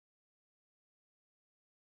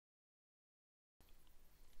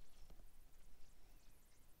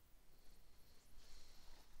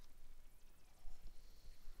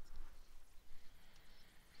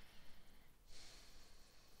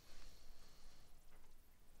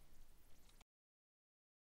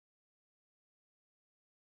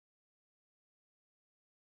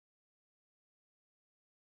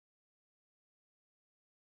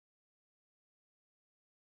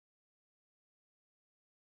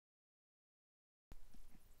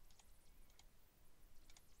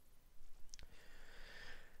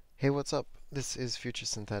Hey, what's up? This is Future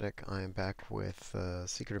Synthetic. I am back with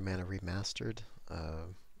Secret of Mana Remastered,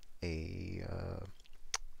 a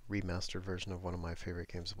remastered version of one of my favorite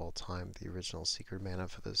games of all time, the original Secret of Mana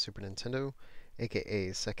for the Super Nintendo,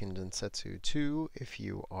 aka Second Densetsu 2, if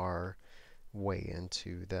you are way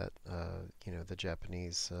into that, the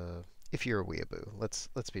Japanese, if you're a weeaboo.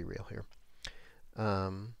 Let's be real here.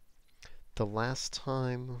 Um, the last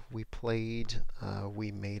time we played,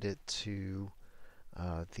 we made it to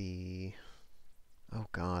the oh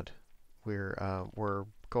God, we're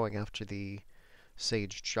going after the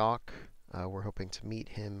Sage Jock. We're hoping to meet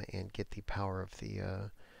him and get the power of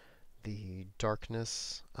the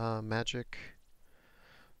darkness magic.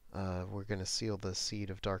 We're gonna seal the seed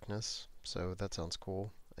of darkness, so that sounds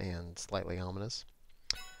cool and slightly ominous.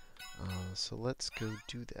 So let's go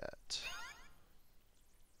do that.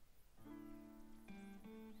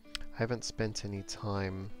 I haven't spent any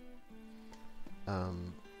time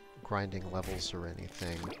grinding levels or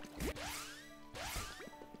anything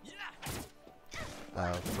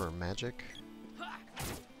for magic. Oh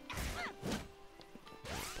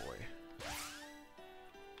boy.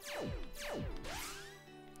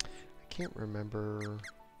 I can't remember.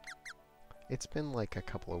 It's been like a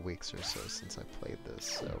couple of weeks or so since I played this,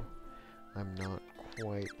 so I'm not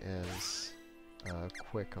quite as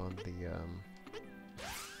quick on the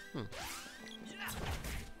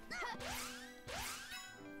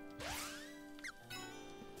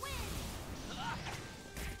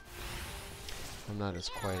I'm not as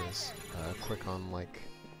quite as quick on, like,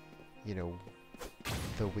 you know,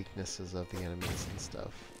 the weaknesses of the enemies and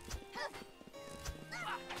stuff.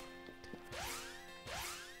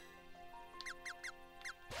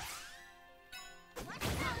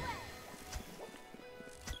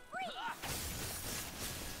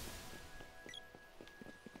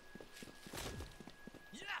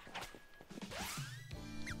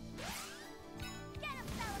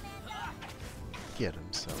 Get him,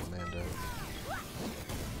 Salamando.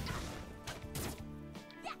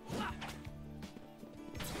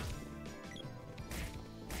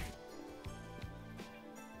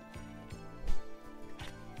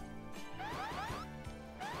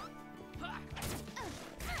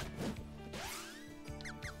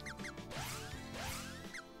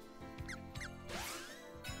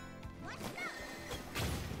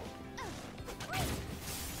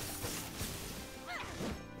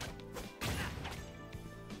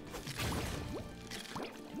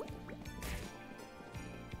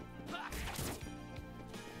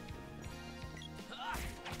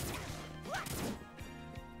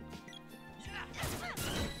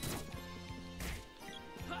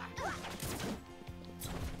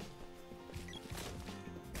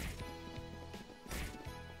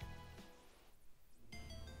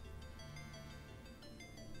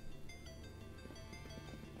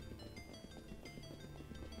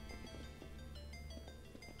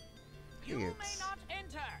 You may not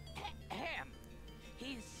enter. Ahem.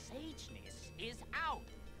 His sageness is out.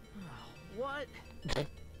 What?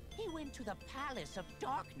 He went to the Palace of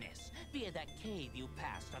Darkness via that cave you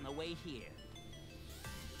passed on the way here.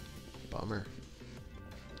 Bummer.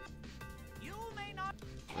 You may not.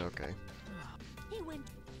 Okay. He went.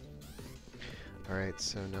 Alright,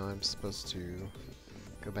 so now I'm supposed to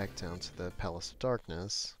go back down to the Palace of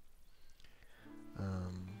Darkness.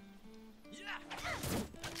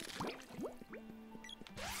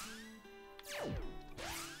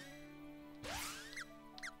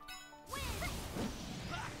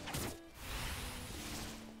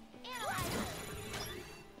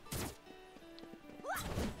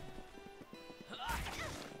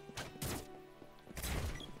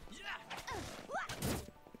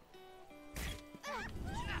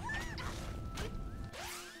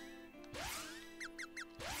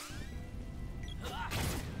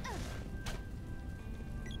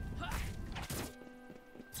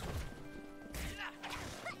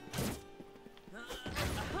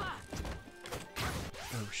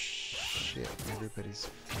 Oh shit, everybody's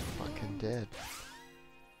fucking dead.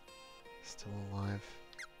 Still alive.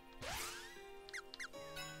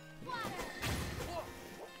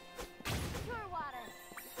 Pure water.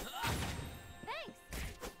 Thanks.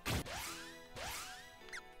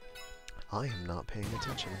 I am not paying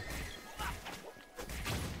attention.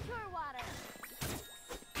 Pure water.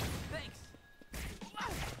 Thanks.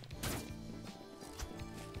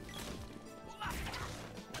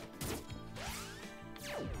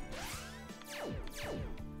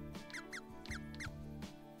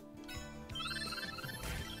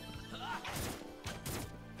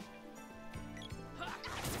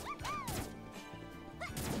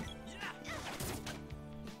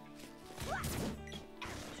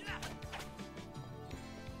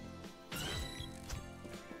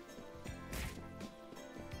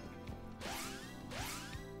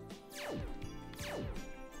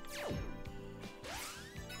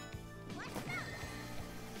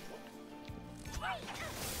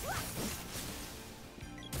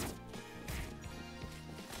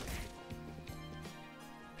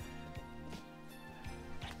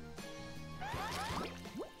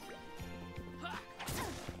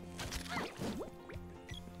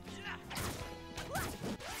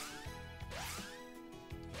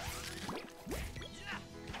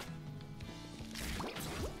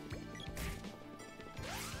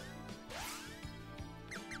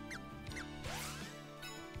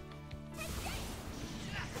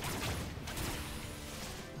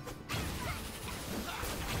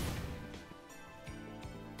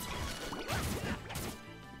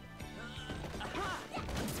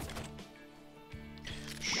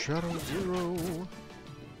 Shadow Zero!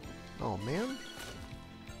 Oh man?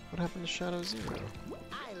 What happened to Shadow Zero?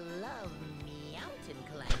 I love mountain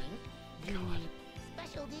climbing. God.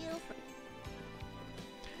 Special deal for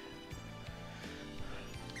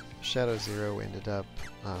Shadow Zero ended up,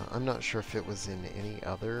 I'm not sure if it was in any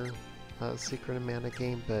other Secret of Mana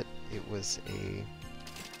game, but it was a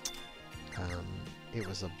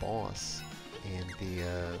boss in the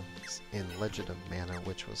in Legend of Mana,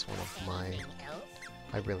 which was one of my. anything else.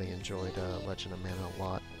 I really enjoyed Legend of Mana a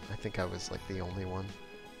lot. I think I was like the only one.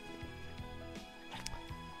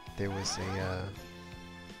 There was a.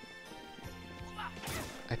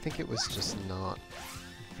 I think it was just not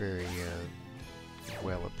very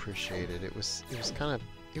well appreciated. It was kind of.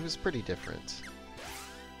 It was pretty different.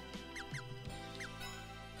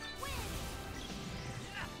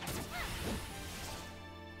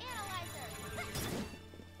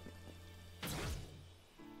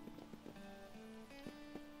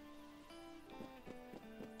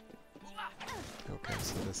 Okay,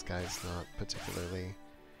 so this guy's not particularly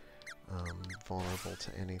vulnerable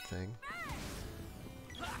to anything.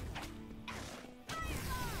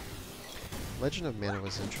 Legend of Mana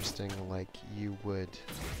was interesting, like you would...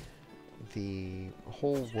 The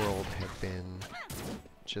whole world had been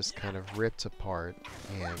just kind of ripped apart,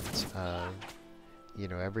 and you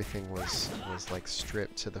know, everything was like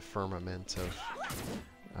stripped to the firmament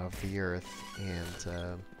of the earth,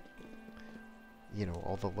 and you know,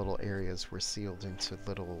 all the little areas were sealed into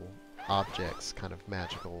little objects, kind of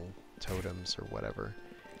magical totems or whatever.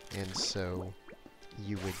 And so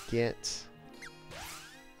you would get,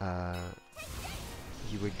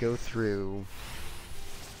 you would go through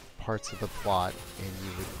parts of the plot and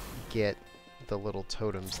you would get the little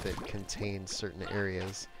totems that contain certain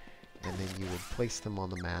areas, and then you would place them on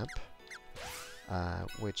the map,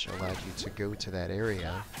 which allowed you to go to that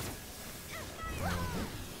area.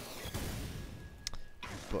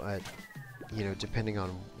 But, you know, depending on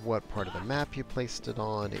what part of the map you placed it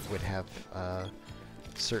on, it would have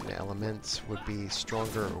certain elements would be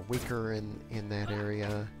stronger or weaker in that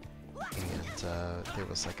area, and there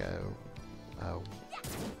was like a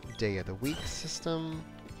day of the week system,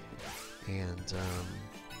 and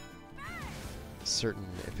certain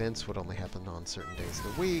events would only happen on certain days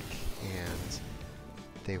of the week, and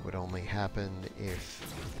they would only happen if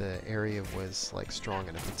the area was like strong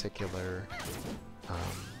in a particular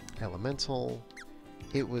elemental.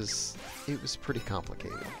 It was pretty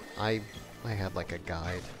complicated. I had like a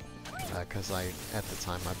guide, because at the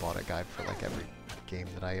time I bought a guide for like every game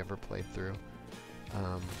that I ever played through.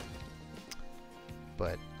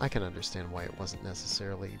 But I can understand why it wasn't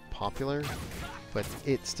necessarily popular, but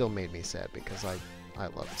it still made me sad because I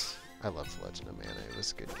loved Legend of Mana. It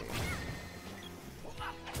was a good game.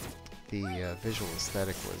 The visual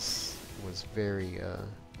aesthetic was very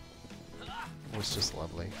was just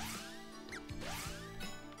lovely,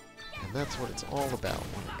 and that's what it's all about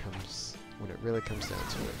when it really comes down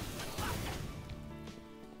to it.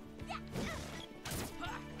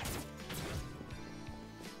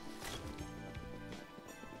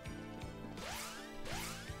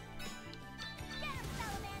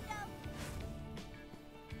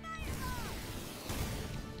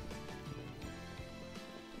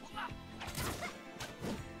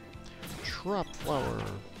 Trap flower.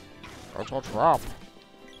 It's a trap.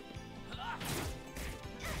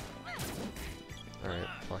 Alright,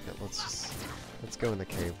 fuck it. Let's go in the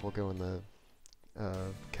cave. We'll go in the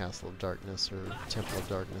Castle of Darkness or Temple of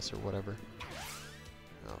Darkness or whatever.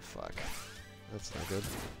 Oh fuck. That's no good.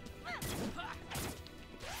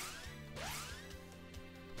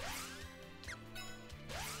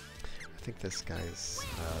 I think this guy's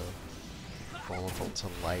vulnerable to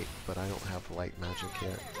light, but I don't have light magic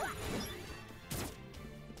yet.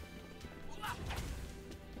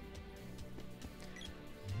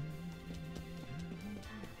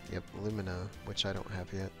 Yep, Lumina, which I don't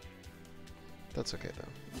have yet. That's okay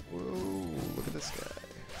though. Whoa, look at this guy.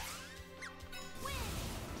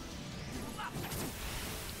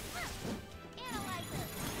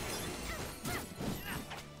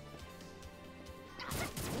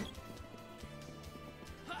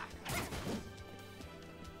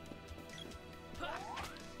 I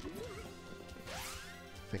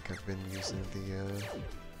think I've been using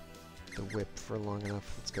the whip for long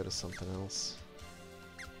enough. Let's go to something else.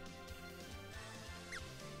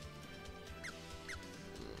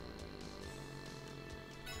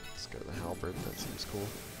 Let's go to the halberd. That seems cool.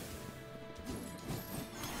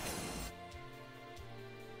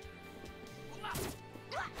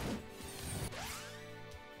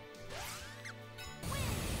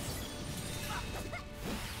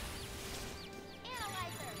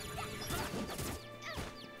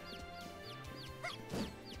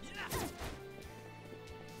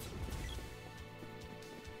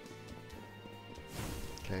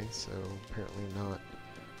 Okay, so apparently not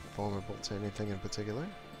vulnerable to anything in particular.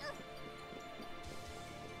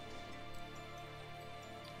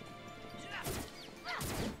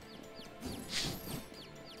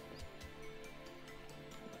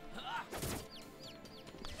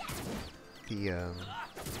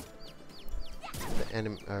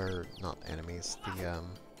 The or not enemies,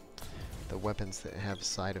 the weapons that have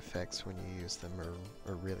side effects when you use them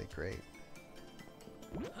are really great.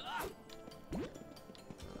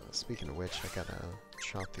 Speaking of which, I gotta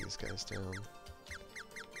chop these guys down,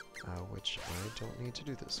 which I don't need to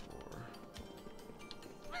do this for.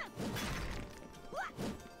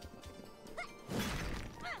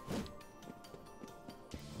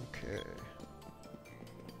 Okay.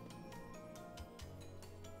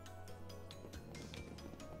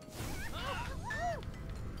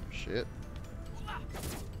 Shit.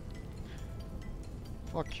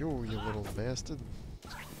 Fuck you, you little bastard.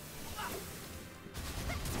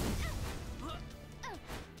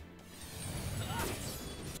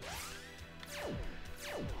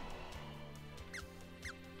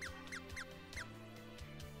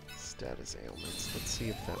 Status ailments. Let's see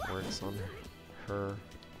if that works on her.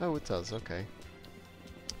 Oh, it does. Okay.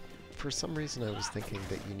 For some reason, I was thinking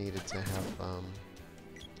that you needed to have,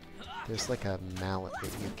 there's like a mallet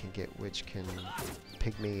that you can get which can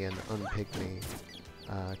pygmy and unpygmy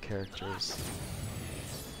characters.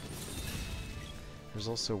 There's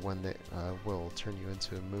also one that will turn you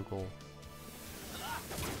into a Moogle.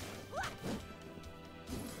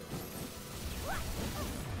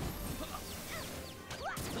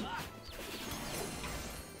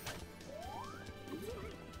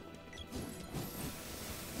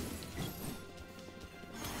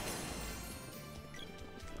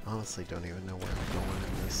 Honestly, don't even know where I'm going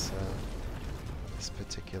in this this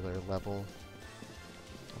particular level.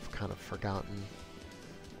 I've kind of forgotten.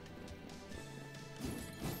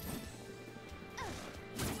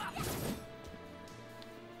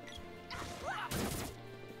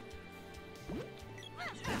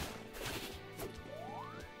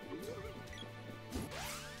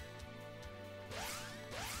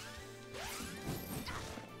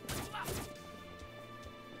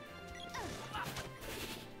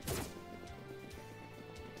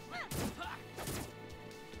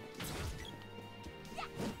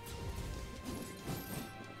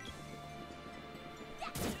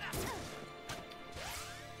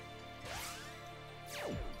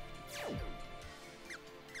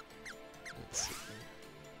 Let's see.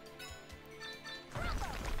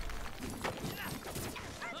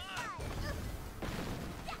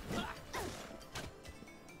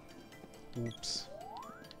 Oops.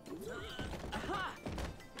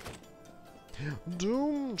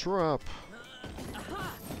 Doom drop.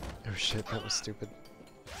 Oh shit, that was stupid.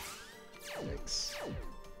 Yikes.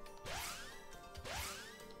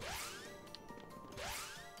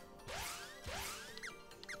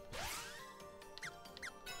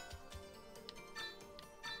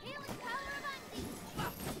 Healing power of Undi.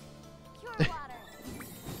 Cure water.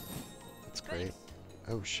 That's great.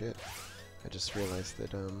 Oh shit. I just realized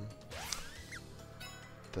that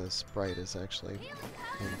the sprite is actually Healing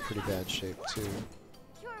power in of pretty bad shape too.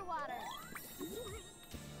 Cure water.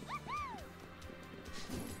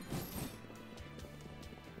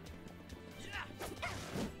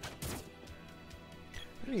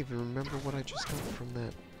 I don't even remember what I just got from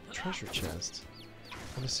that treasure chest.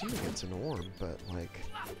 I'm assuming it's an orb, but like,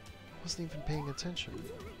 I wasn't even paying attention.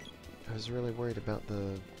 I was really worried about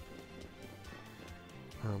the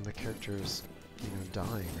characters, you know,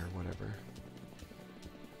 dying or whatever.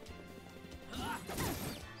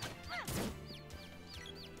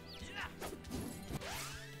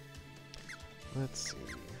 Let's see,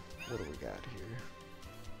 what do we got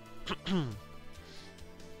here?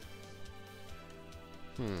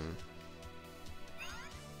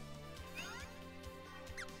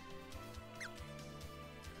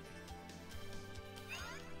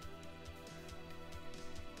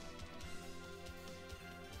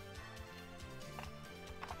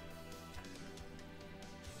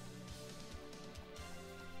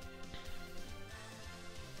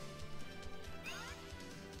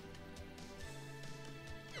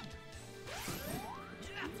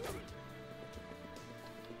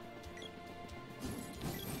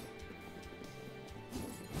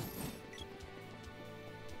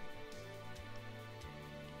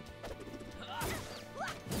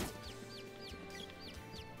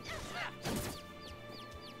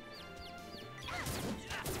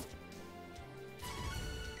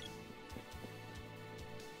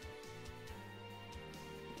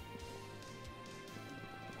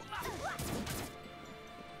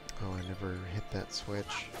 ever hit that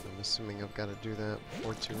switch. I'm assuming I've got to do that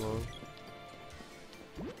before too long.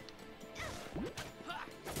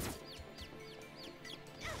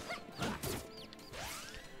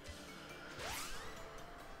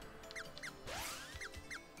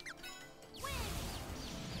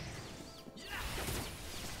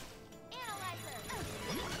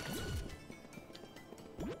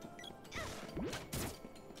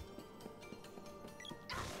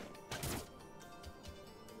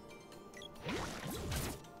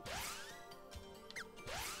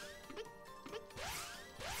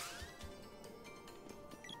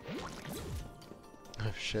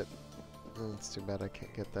 Oh shit. Oh, it's too bad I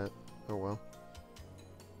can't get that. Oh well.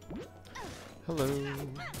 Hello.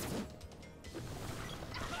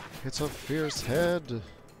 It's a fierce head.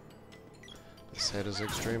 This head is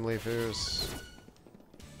extremely fierce.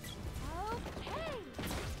 Okay.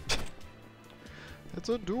 It's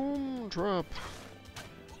a doom trap.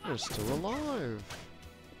 You're still alive.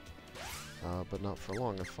 But not for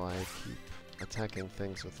long if I keep attacking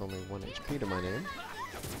things with only 1 HP to my name.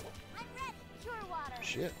 I'm ready. Pure water.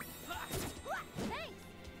 Shit. Thanks.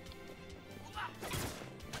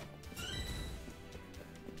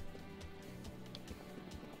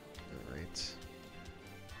 Alright.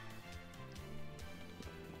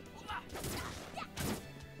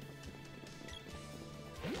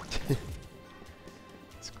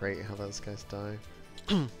 It's great how those guys die.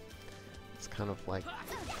 It's kind of like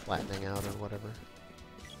flattening out or whatever.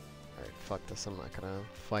 Alright, fuck this. I'm not gonna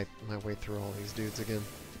fight my way through all these dudes again.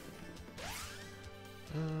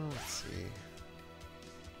 Let's see.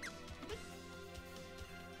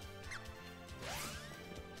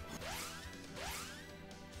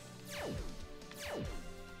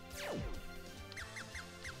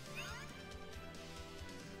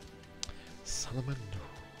 Salamando.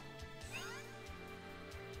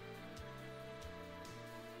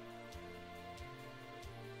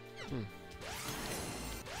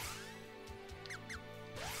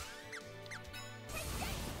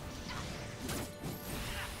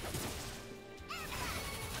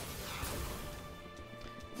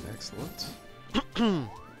 Excellent.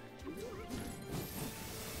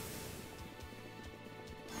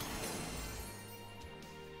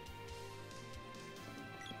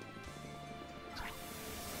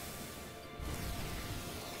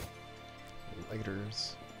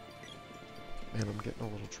 Lighters. Man, I'm getting a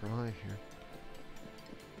little dry here.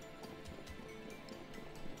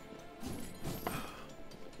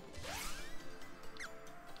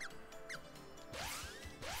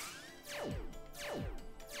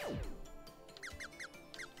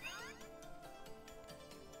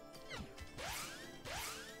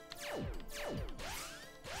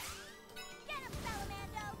 Get him,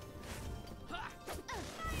 Salamando.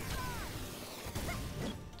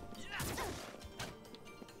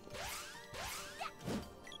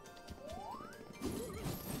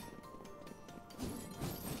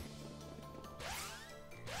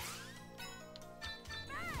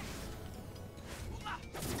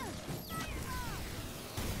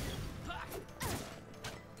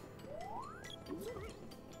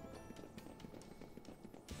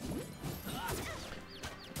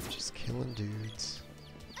 Just killing dudes.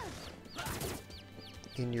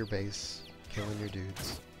 In your base, killing your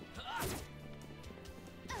dudes.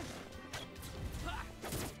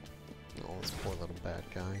 Oh, this poor little bad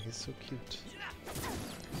guy. He's so cute.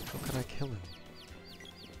 How could I kill him?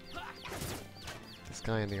 This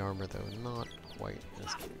guy in the armor, though, not quite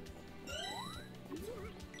as cute.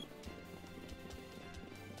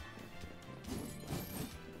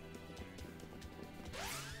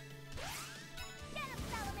 Get him,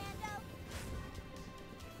 Salamando.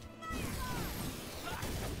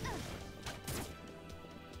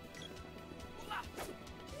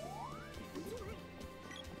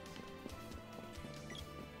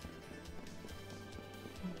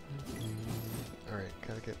 Alright,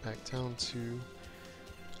 gotta get back down to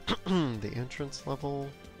the entrance level.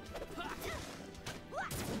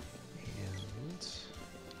 And...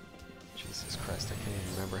 Jesus Christ, I can't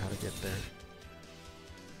even remember how to get there.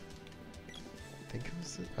 I think it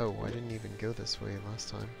was... Oh, I didn't even go this way last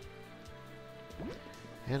time.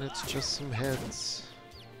 And it's just some heads.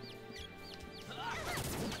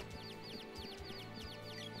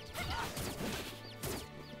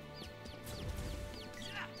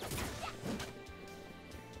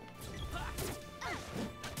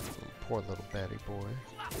 Poor little baddie boy.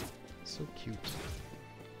 So cute.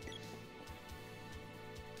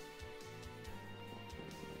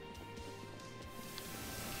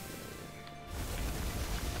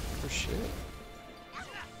 Oh shit.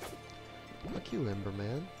 Fuck you, Ember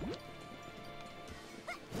Man.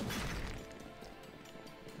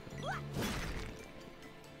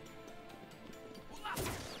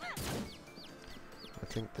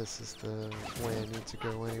 think this is the way I need to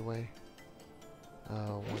go anyway.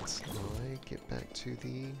 Once I get back to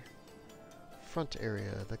the front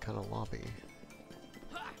area, the kind of lobby.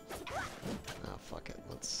 Ah, fuck it.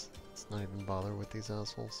 Let's not even bother with these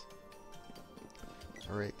assholes.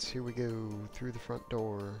 Alright, here we go, through the front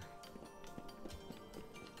door.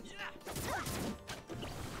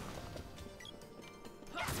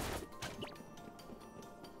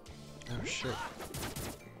 Oh shit.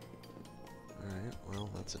 Alright, well,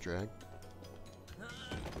 that's a drag.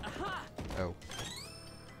 Oh.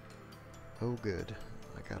 Oh good.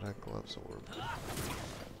 I got a gloves orb.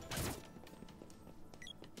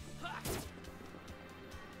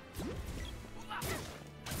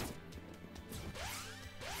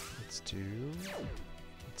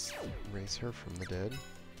 Let's raise her from the dead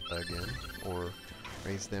again, or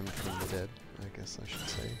raise them from the dead, I guess I should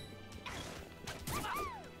say.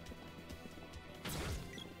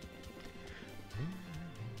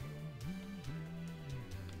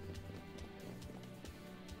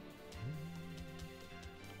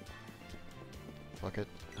 Fuck it.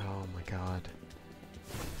 Oh my god.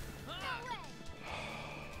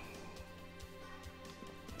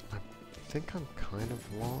 I think I'm kind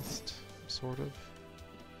of lost, sort of.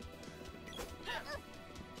 I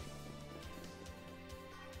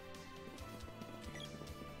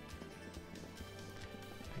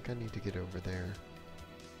think I need to get over there.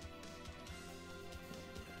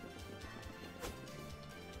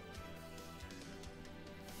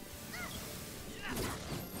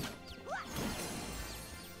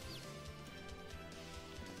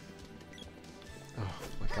 Oh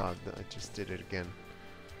my god, I just did it again.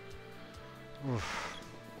 Oof.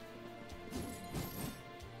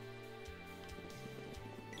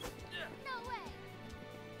 No way.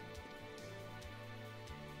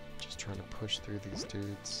 Just trying to push through these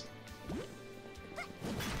dudes. Okay,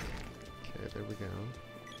 there we go.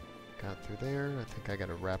 Got through there. I think I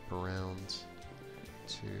gotta wrap around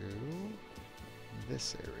to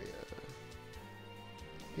this area.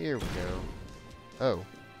 Here we go. Oh.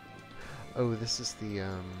 Oh, this is the,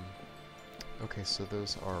 okay, so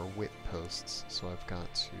those are whip posts, so I've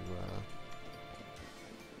got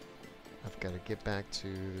to get back to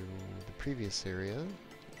the previous area.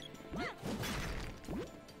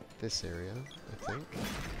 This area, I think.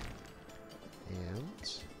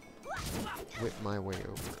 And whip my way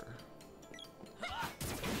over.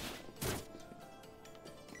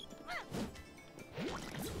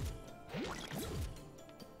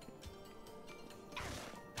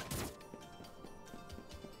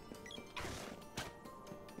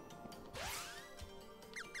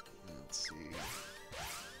 Let's see.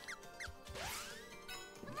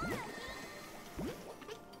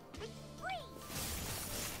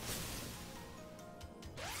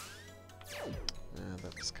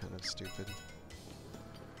 That was kind of stupid.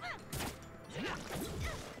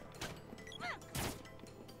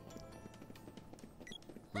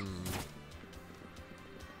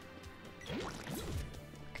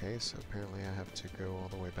 Okay, so apparently I have to go all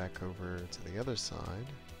the way back over to the other side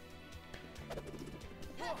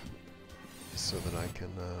so that I can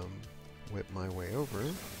whip my way over. I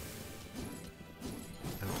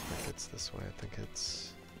don't think it's this way, I think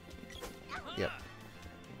it's... Yep.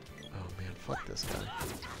 Oh man, fuck this guy.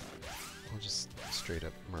 I'll just straight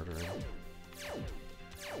up murder him.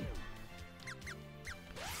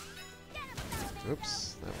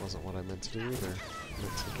 Oops, that wasn't what I meant to do either. I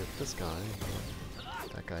meant to get this guy,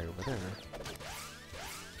 that guy over there.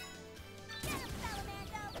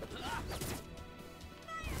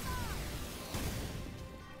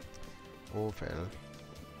 Oh, fail.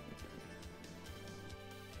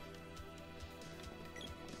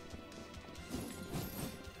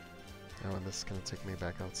 Oh, and this is gonna take me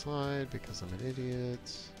back outside because I'm an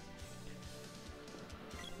idiot.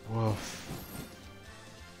 Woof.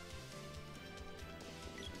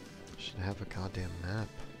 Should have a goddamn map.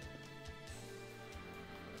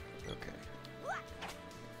 Okay.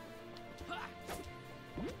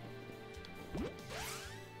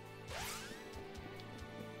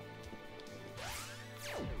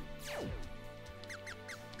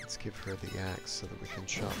 Let's give her the axe so that we can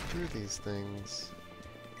chop through these things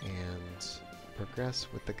and progress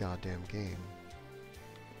with the goddamn game.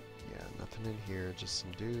 Yeah, nothing in here, just some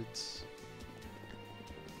dudes.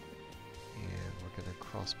 And we're gonna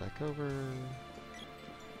cross back over.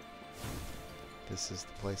 This is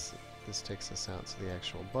the place that this takes us out to the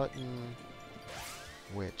actual button,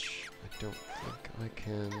 which I don't think I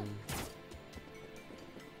can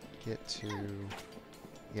get to.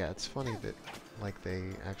 Yeah, it's funny that, like,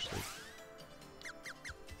 they actually...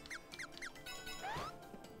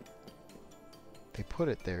 They put put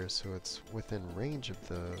it there so it's within range of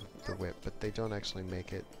the whip, but they don't actually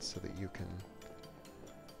make it so that you can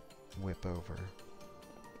whip over.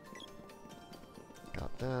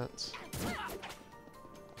 Got that.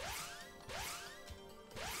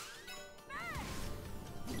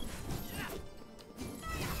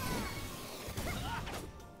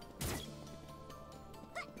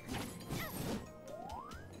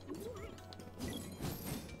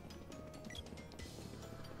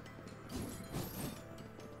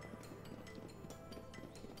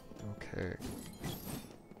 Okay.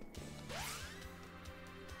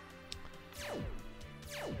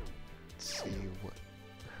 Let's see what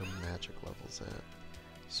her magic level's at.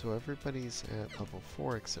 So everybody's at level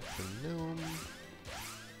 4 except for Gnome.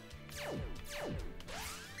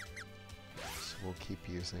 So we'll keep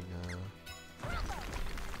using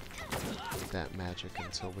that magic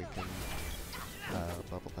until we can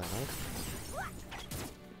level that up.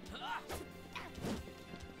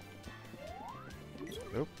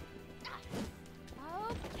 Nope.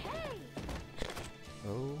 Okay.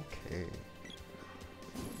 Okay.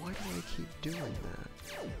 Why do I keep doing that?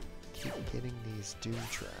 Keep getting these doom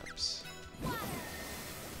traps. Water.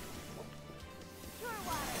 Pure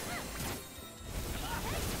water.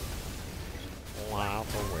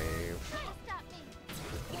 Lava wave. Try to stop me.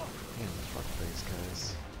 Man, fuck these guys.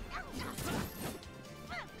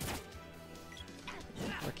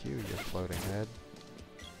 Fuck you, you floating head.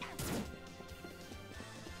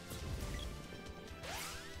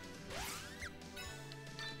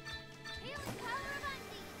 Healing power of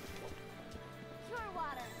Undi. Pure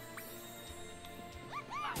water.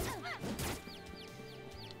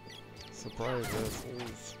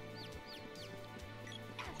 Surprises.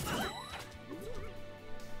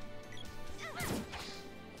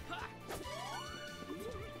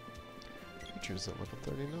 Features at level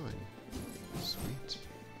 39. Sweet.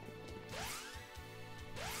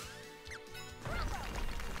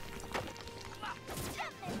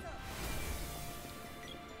 Jump missile.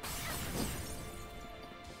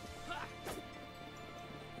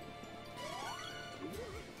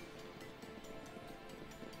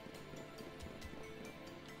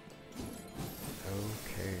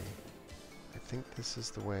 Okay. I think this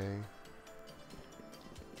is the way.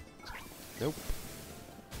 Nope.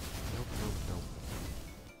 Nope, nope, nope.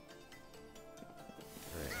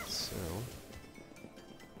 Alright, so...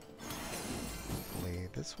 hopefully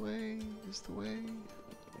this way is the way.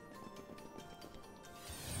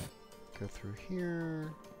 Go through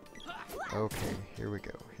here. Okay, here we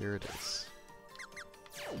go. Here it is.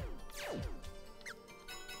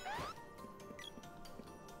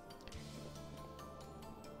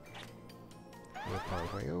 Whip our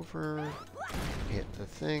way over. Hit the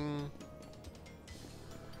thing.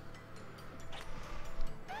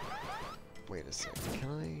 Wait a second,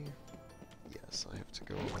 can I? Yes, I have to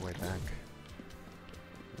go all the way back.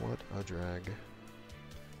 What a drag.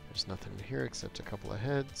 There's nothing here except a couple of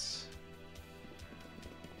heads.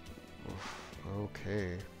 Oof,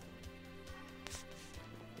 okay.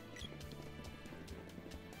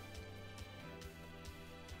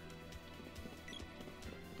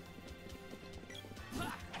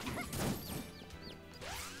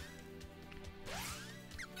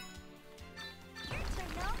 Your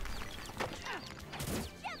turn, no?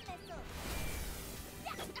 Jump missile.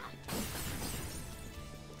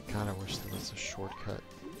 God, I wish there was a shortcut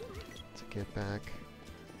to get back.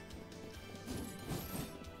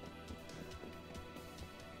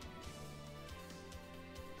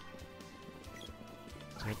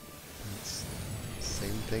 It's the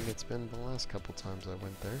same thing it's been the last couple times I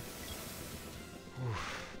went there. Oof,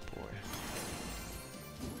 boy.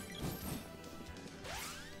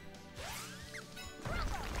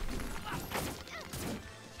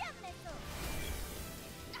 Jump missile.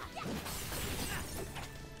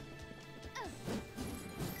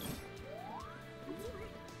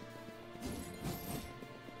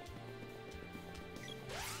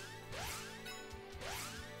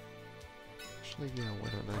 Actually, yeah, why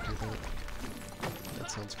don't I do that? That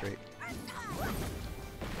sounds great.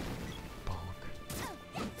 Bonk.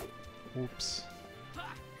 Whoops.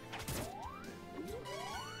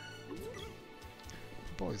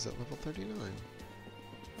 The boy's at level 39.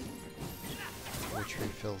 Which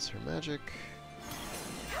refills her magic.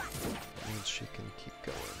 Means she can keep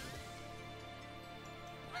going.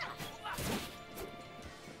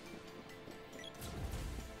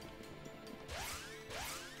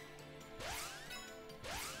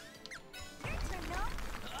 Your turn, no?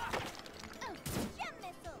 Jump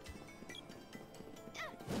missile.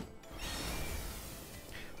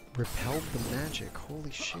 Repelled the magic.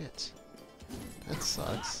 Holy shit. That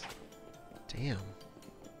sucks. Damn.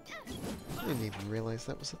 I didn't even realize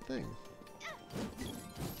that was a thing.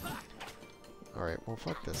 Alright, well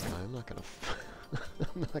fuck this guy. I'm not gonna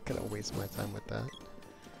I'm not gonna waste my time with that.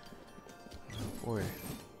 Oh boy.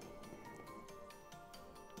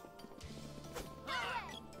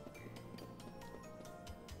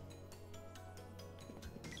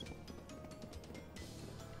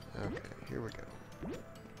 Okay, here we go.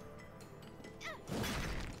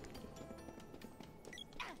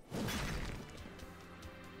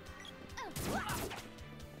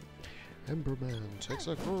 Emberman takes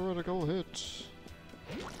a critical hit.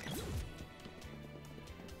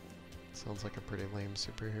 Sounds like a pretty lame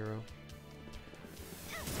superhero.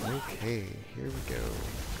 Okay, here we go.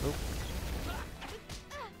 Oh.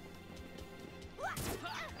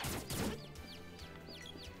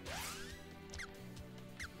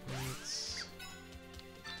 Let's...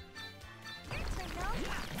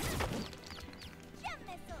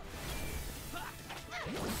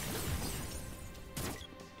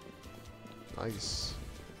 Nice.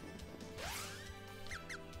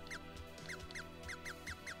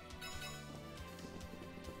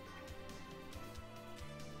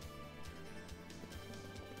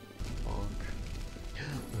 Bonk.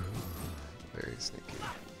 Very sneaky.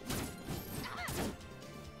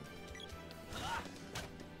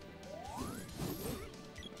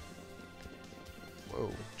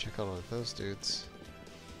 Whoa, check out all those dudes.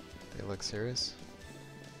 They look serious.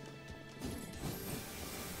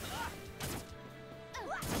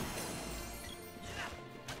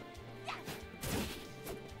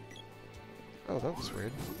 Oh, that was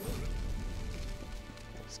weird.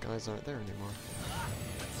 Those guys aren't there anymore.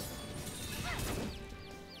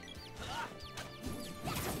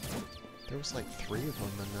 There was like 3 of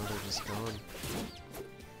them and now they're just gone.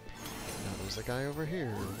 Now there's a guy over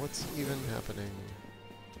here. What's even happening?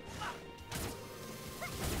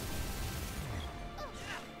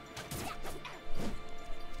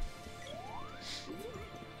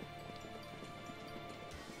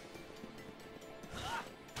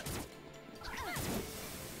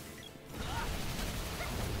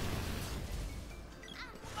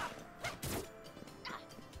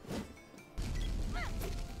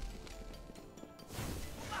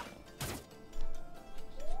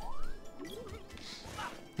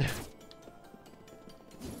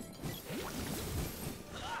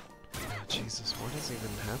 Jesus, what is even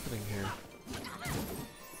happening here?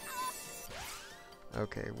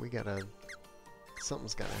 Okay, we gotta...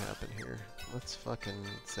 Something's gotta happen here. Let's fucking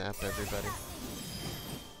zap everybody.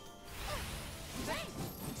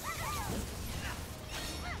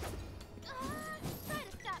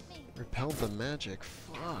 Repelled the magic,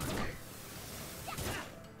 fuck.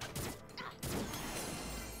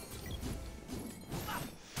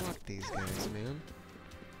 Fuck these guys, man.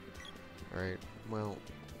 Alright, well...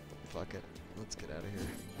 Fuck it. Let's get out of here.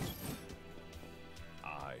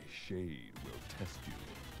 I, Shade, will test you.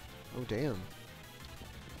 Oh, damn.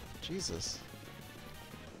 Jesus.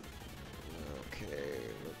 Okay,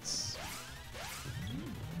 let's...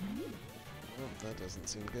 Oh, that doesn't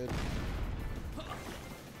seem good.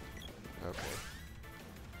 Okay.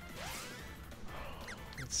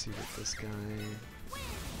 Let's see what this guy...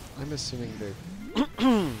 I'm assuming that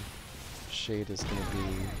Shade is gonna be...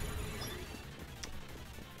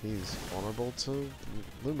 He's vulnerable to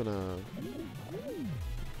Lumina.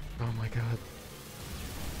 Oh my god.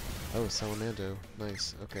 Oh, Salamando.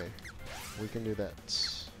 Nice. Okay. We can do that.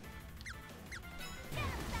 Let's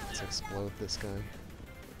explode this guy.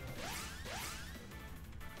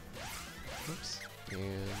 Oops.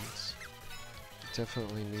 And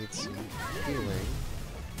definitely need some healing.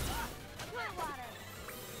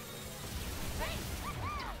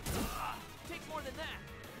 Takes more than that.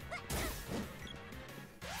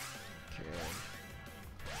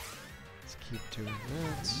 Let's keep doing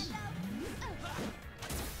that.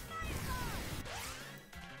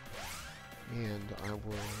 And I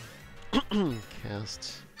will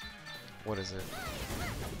cast, what is it?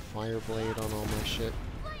 Fireblade on all my shit.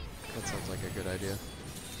 That sounds like a good idea.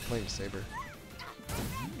 Flame Saber.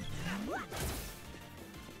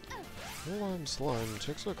 Lime Slime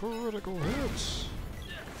takes a critical hit.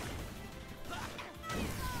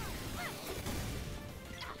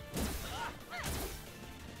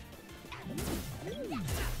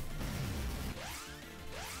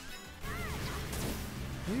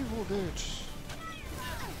 Evil bitch.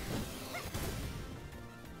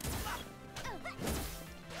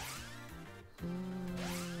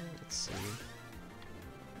 Let's see.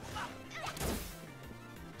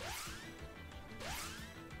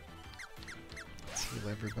 Let's heal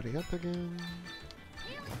everybody up again.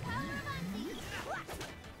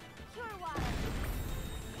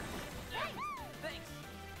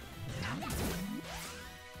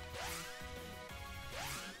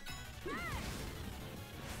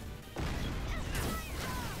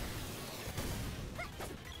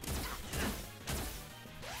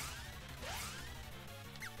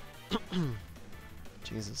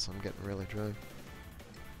 Jesus, I'm getting really dry.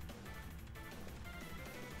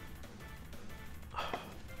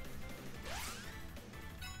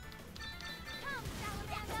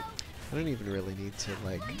 I don't even really need to,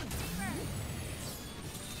 like,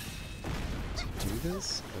 to do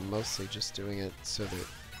this. I'm mostly just doing it so that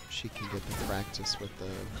she can get the practice with the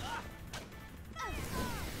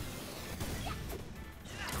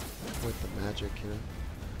magic, you know.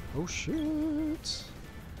 Oh shit!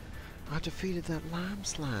 I defeated that lime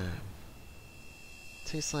slime.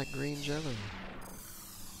 Tastes like green jello.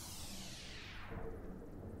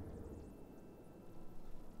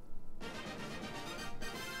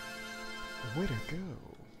 Way to go.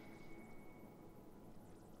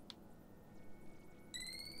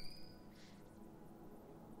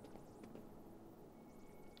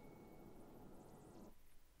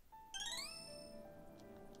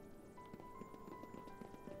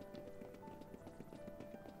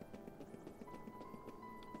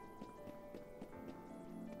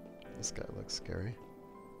 This guy looks scary.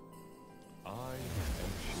 I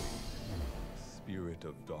am Shade, spirit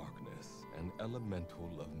of darkness and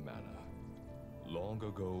elemental of mana. Long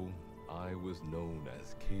ago, I was known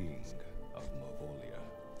as King of Mavolia,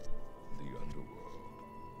 the underworld.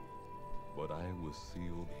 But I was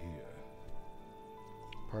sealed here.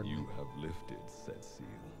 Pardon You me? have lifted said seal.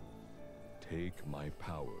 Take my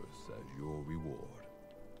powers as your reward.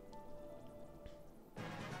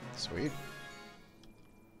 Sweet.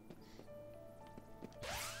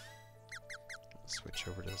 Switch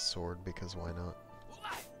over to sword because why not?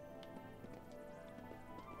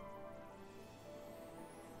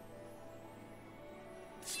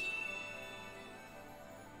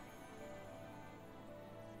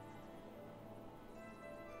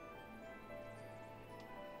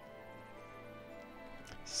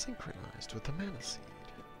 Synchronized with the mana seed.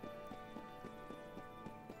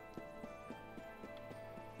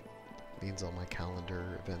 Means all my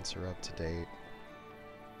calendar events are up to date.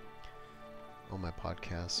 All my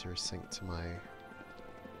podcasts are synced to my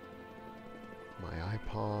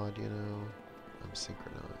iPod, you know. I'm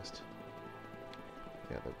synchronized.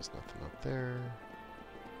 Yeah, there was nothing up there.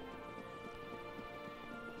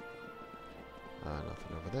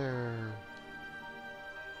 Nothing over there.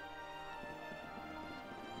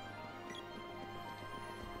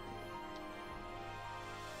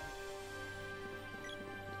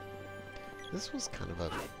 This was kind of a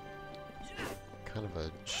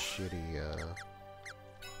shitty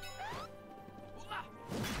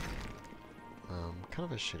kind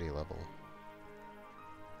of a shitty level.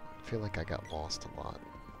 I feel like I got lost a lot.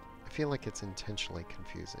 I feel like it's intentionally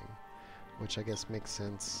confusing, which I guess makes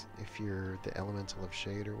sense if you're the elemental of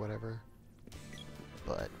shade or whatever,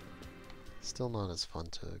 but still not as fun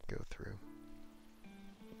to go through.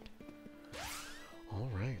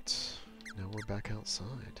 Alright, now we're back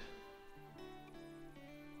outside.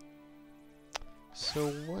 So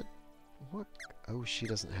what, oh, she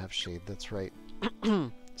doesn't have shade, that's right.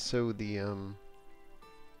 So the,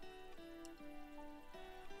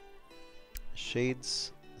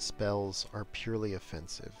 Shade's spells are purely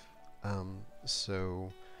offensive.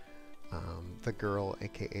 The girl,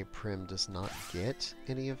 aka Prim, does not get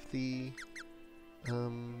any of the,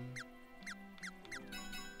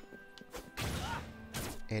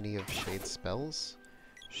 any of Shade's spells.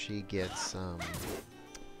 She gets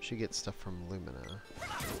stuff from Lumina.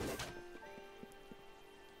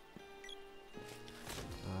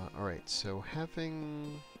 Alright, so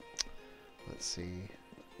having... Let's see.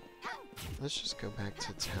 Let's just go back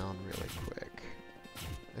to town really quick.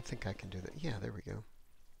 I think I can do that. Yeah, there we go.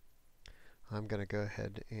 I'm gonna go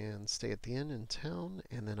ahead and stay at the inn in town,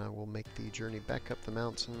 and then I will make the journey back up the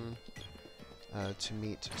mountain to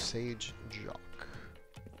meet Sage Jacques.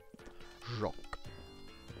 Jacques.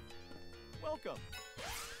 Welcome.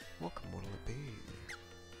 Welcome, what'll it be?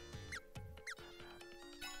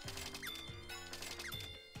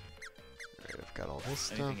 Alright, I've got all this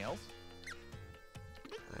stuff. Anything else?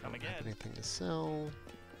 I Come don't have again. anything to sell.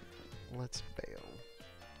 Let's bail.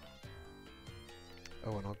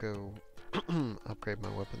 Oh, and I'll go upgrade my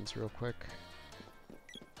weapons real quick.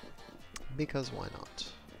 Because why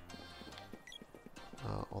not?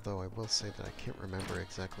 Although I will say that I can't remember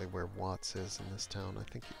exactly where Watts is in this town. I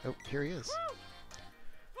think... oh, here he is.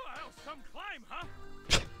 Well, some climb, huh?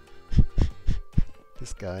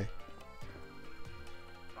 This guy.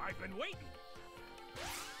 I've been waiting.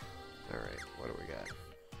 Alright, what do we got?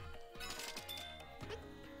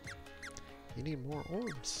 You need more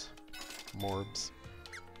orbs. Morbs.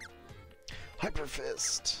 Hyper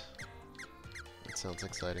Fist! That sounds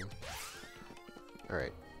exciting.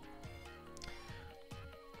 Alright.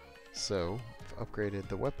 So, I've upgraded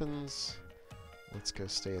the weapons. Let's go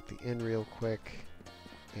stay at the inn real quick.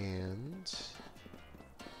 And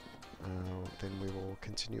then we will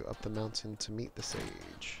continue up the mountain to meet the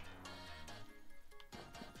sage.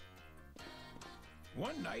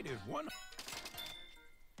 One night is one.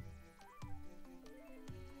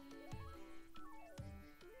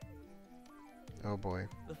 Oh boy.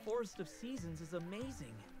 The Forest of Seasons is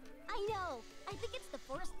amazing. I know. I think it's the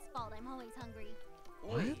forest's fault I'm always hungry.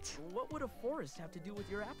 Wait, what would a forest have to do with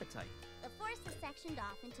your appetite? The forest is sectioned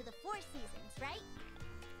off into the 4 seasons, right?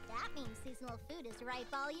 That means seasonal food is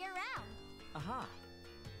ripe all year round. Aha.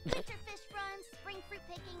 Winter fish runs, spring fruit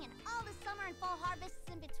picking, and all the summer and fall harvests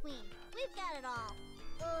in between. We've got it all.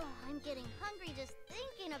 Oh, I'm getting hungry just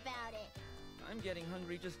thinking about it. I'm getting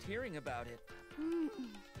hungry just hearing about it.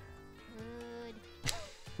 Good.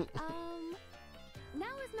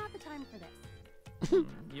 Now is not the time for this.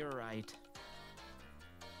 You're right.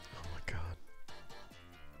 Oh my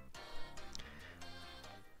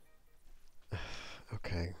god.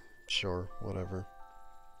 Okay, sure, whatever.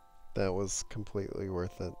 That was completely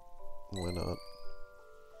worth it. Why not?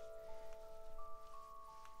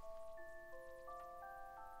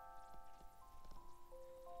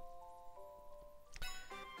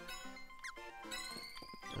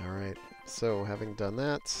 Alright, so having done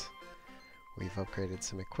that, we've upgraded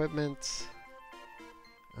some equipment.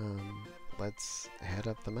 Let's head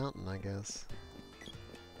up the mountain, I guess.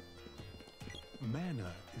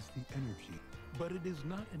 Mana is the energy, but it is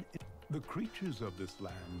not the creatures of this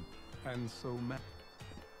land, and so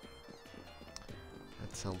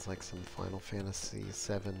That sounds like some Final Fantasy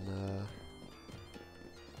VII,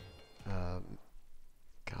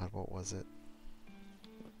 God, what was it?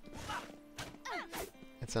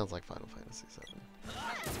 It sounds like Final Fantasy VII.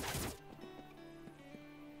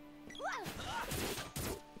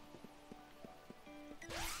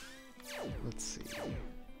 Let's see.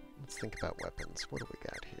 Let's think about weapons. What do we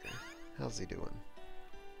got here? How's he doing?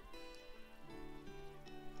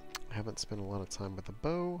 Haven't spent a lot of time with the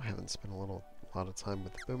bow. Haven't spent a lot of time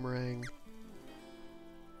with the boomerang.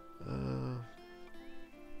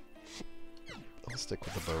 I'll stick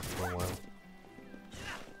with the bow for a while.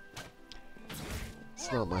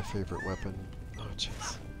 It's not my favorite weapon. Oh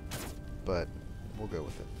jeez. But we'll go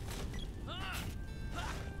with it.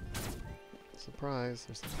 Surprise!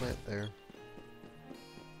 There's a plant there.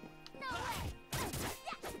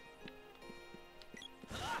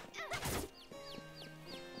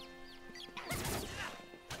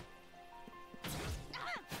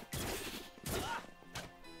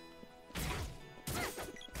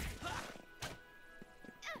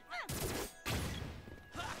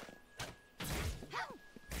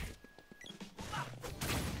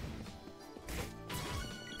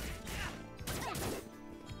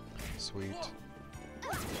 Sweet.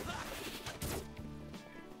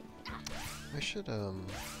 I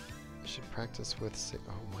should practice with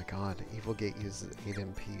oh my god, Evil Gate uses 8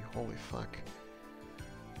 MP, holy fuck.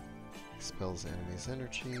 Expels enemies'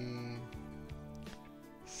 energy.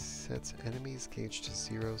 Sets enemies gauge to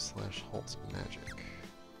 0/halts magic.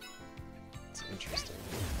 It's interesting.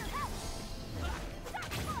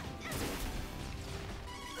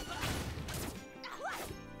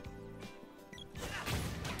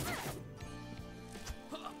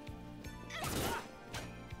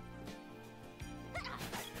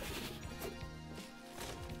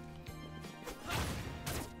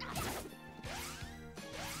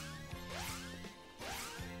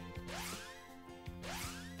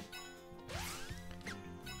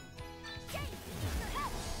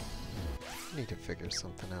 I need to figure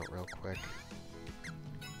something out real quick.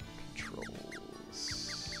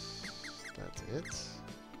 Controls. That's it.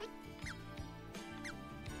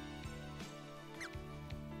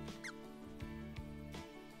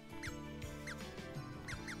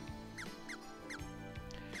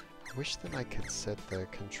 I wish that I could set the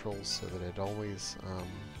controls so that it always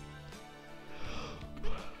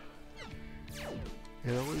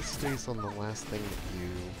stays on the last thing that you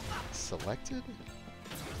selected.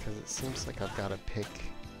 Because it seems like I've got to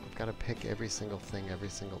pick every single thing every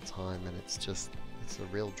single time, and it's a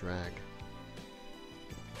real drag.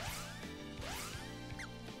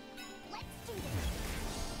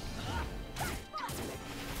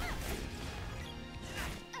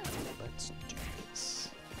 Let's do this.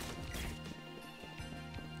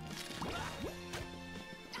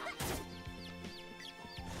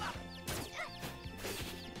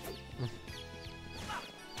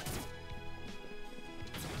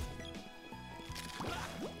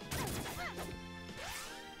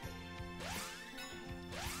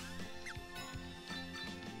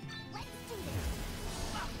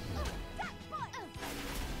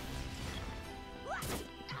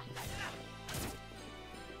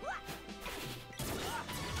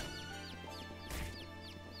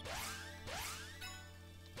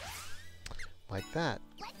 like that.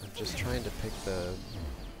 I'm just trying to pick the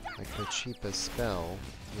cheapest spell,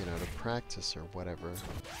 you know, to practice or whatever.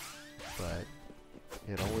 But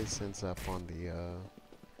it always ends up on the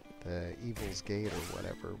Evil's Gate or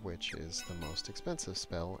whatever, which is the most expensive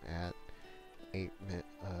spell at 8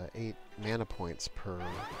 mana points per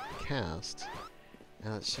cast,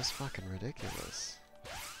 and it's just fucking ridiculous.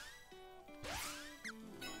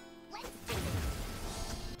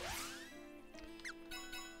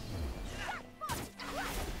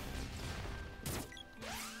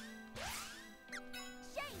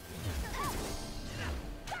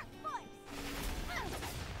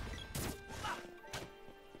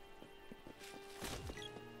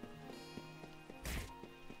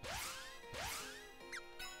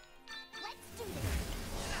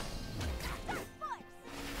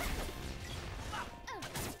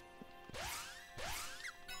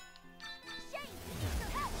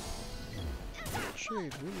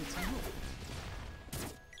 Shade, we need some help.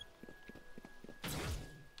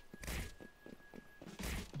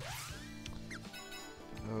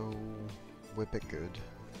 Oh, whip it good.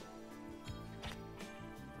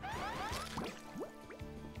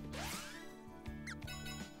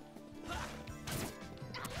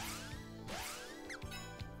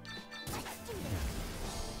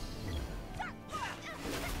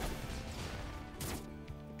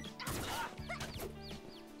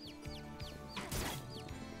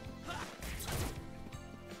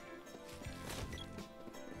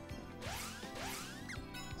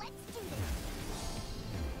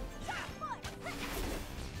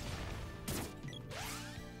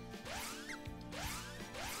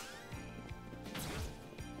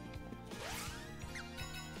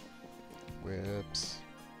 Whips.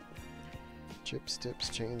 Chips, dips,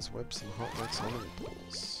 chains, whips, and hot licks on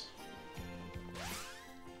impulse.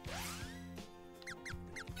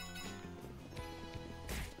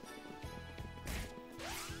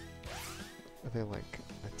 Are they like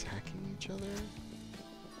attacking each other?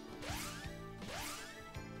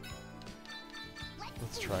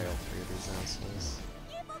 Let's try all three of these assholes.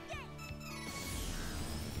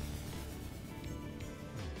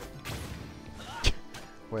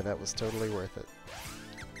 Boy, that was totally worth it.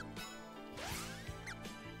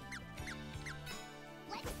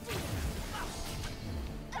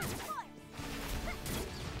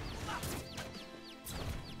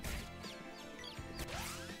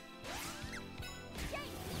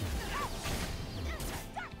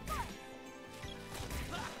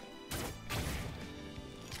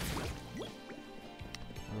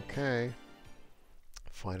 Okay.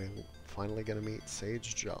 Finally gonna meet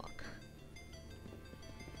Sage Jock.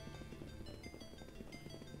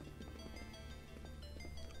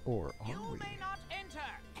 Or are You we? may not enter.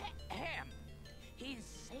 Ahem. His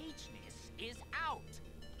sageness is out.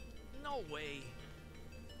 No way.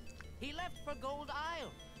 He left for Gold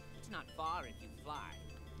Isle. It's not far if you fly.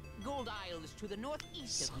 Gold Isle is to the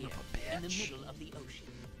northeast Son of here, of a in the bitch. middle of the ocean.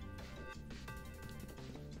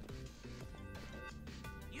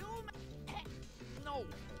 You no,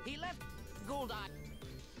 he left Gold Isle.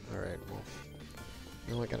 Alright, well,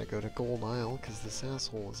 now I gotta go to Gold Isle because this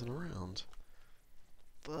asshole isn't around.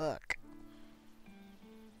 Fuck.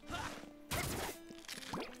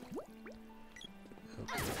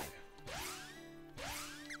 Okay.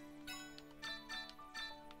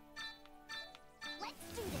 Let's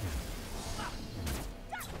do this.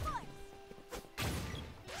 Dark Force.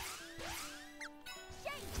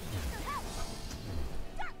 Shade, for help.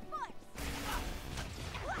 Dark Force.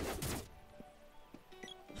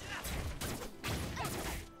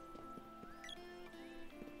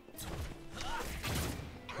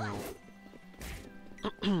 Well,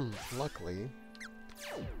 luckily,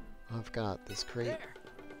 I've got this great There.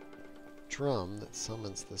 drum that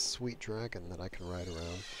summons this sweet dragon that I can ride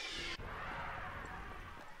around.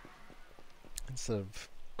 Instead of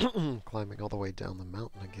climbing all the way down the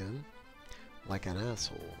mountain again, like an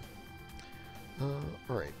asshole.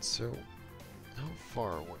 Alright, so how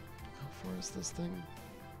far is this thing?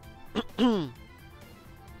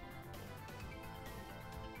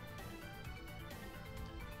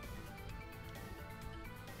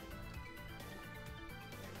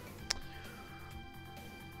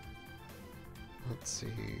 Let's see.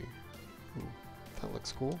 Ooh, that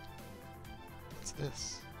looks cool. What's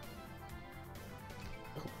this?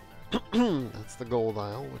 Oh. That's the Gold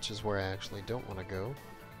Isle, which is where I actually don't want to go.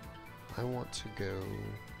 I want to go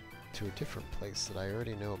to a different place that I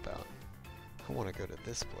already know about. I want to go to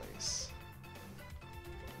this place.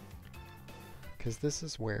 Because this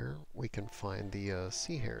is where we can find the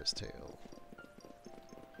Sea Hare's tail.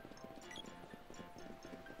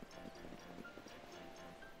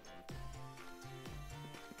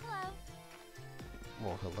 Hello.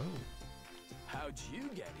 Well, hello. How'd you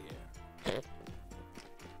get here?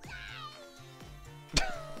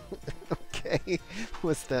 Okay,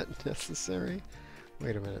 was that necessary?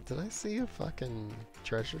 Wait a minute, did I see a fucking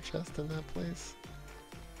treasure chest in that place?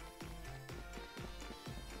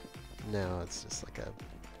 No, it's just like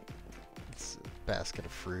it's a basket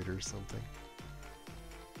of fruit or something.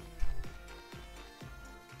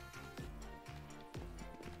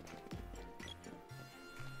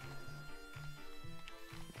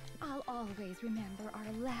 I'll always remember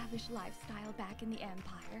our lavish lifestyle back in the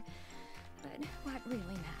Empire. But what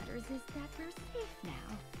really matters is that we're safe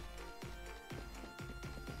now.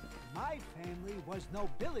 My family was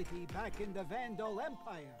nobility back in the Vandal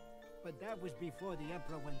Empire, but that was before the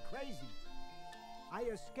Emperor went crazy. I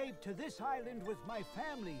escaped to this island with my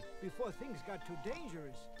family before things got too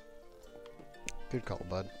dangerous. Good call,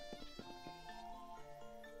 bud.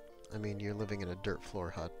 I mean, you're living in a dirt floor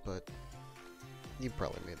hut, but you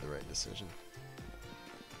probably made the right decision.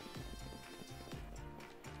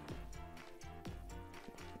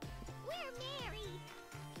 We're married!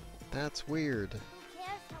 That's weird. Who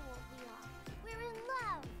cares how old we are? We're in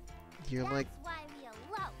love! You're That's like why we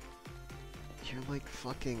eloped! You're like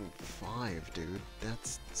fucking 5, dude.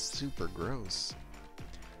 That's super gross.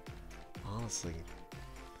 Honestly.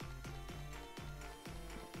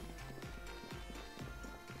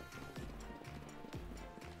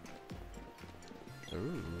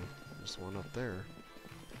 Ooh, there's one up there.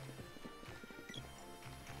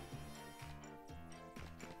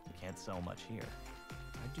 Can't sell much here.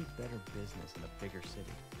 I'd do better business in a bigger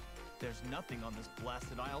city. There's nothing on this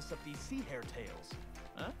blasted isle except these sea hair tails.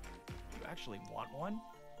 Huh? You actually want one?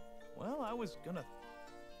 Well, I was gonna...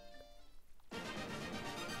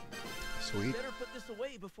 Sweet. Better put this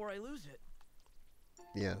away before I lose it.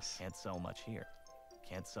 Yes. Can't sell much here.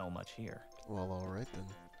 Can't sell much here. Well, alright then.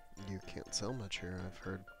 You can't sell much here, I've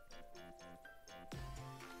heard.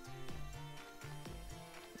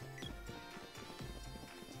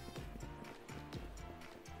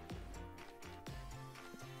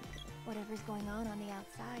 Whatever's going on the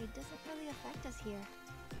outside doesn't really affect us here.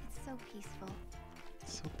 It's so peaceful.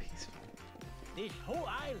 So peaceful. This whole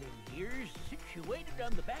island here is situated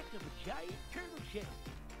on the back of a giant turtle shell.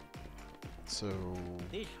 So,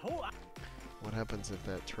 This whole what happens if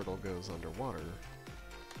that turtle goes underwater?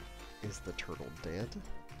 Is the turtle dead?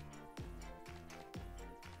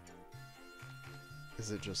 Is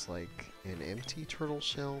it just like an empty turtle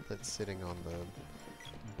shell that's sitting on the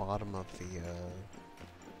bottom of the, you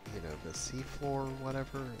know, the seafloor or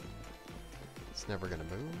whatever, and it's never gonna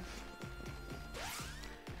move?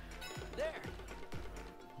 There!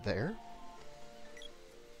 There?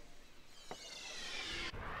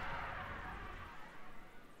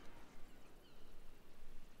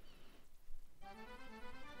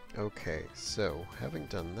 Okay, so having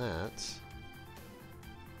done that,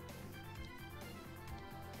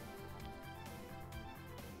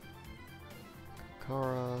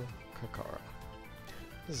 Kakara.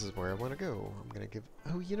 This is where I want to go. I'm gonna give.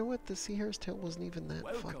 Oh, you know what? The Sea Hare's tail wasn't even that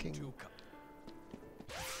Welcome fucking to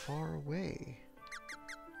far away.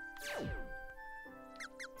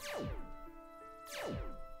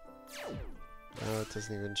 Oh, it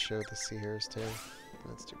doesn't even show the Sea Hare's tail.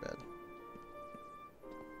 That's too bad.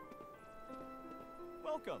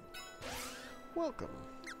 Welcome. Welcome.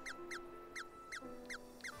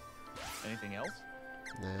 Anything else?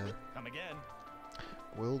 Nah, Come again.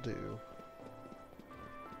 will do.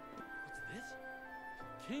 What's this?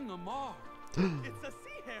 King Amar. It's a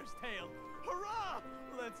sea hare's tail. Hurrah!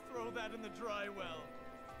 Let's throw that in the dry well.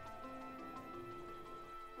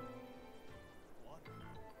 Water.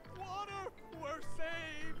 Water! We're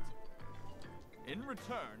saved! In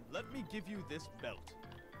return, let me give you this belt.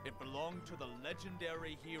 It belonged to the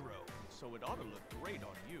legendary hero, so it ought to look great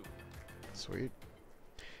on you. Sweet.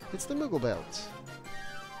 It's the Moogle Belt.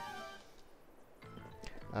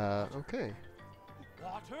 Okay.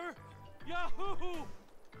 Water? Yahoo!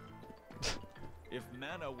 If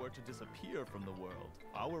mana were to disappear from the world,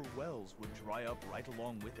 our wells would dry up right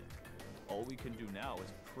along with it. All we can do now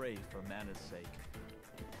is pray for mana's sake.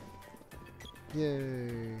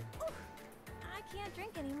 Yay. I can't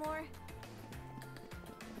drink anymore.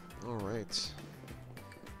 Alright.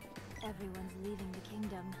 Everyone's leaving the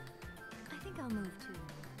kingdom. I think I'll move too.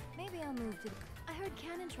 Maybe I'll move to... I heard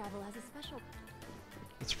Canon Travel has a special...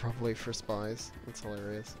 It's probably for spies. That's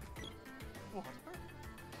hilarious. Water?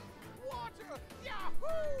 Water!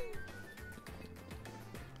 Yahoo!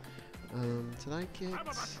 Did I get... I'm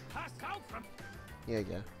about to pass out from...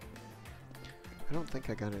 Yeah. I don't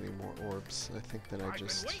think I got any more orbs. I think that I I've been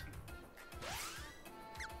just waiting.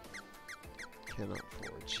 cannot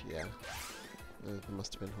forge. Yeah. It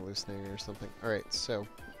must have been hallucinating or something. Alright, so...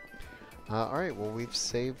 alright, well we've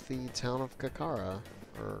saved the town of Kakara,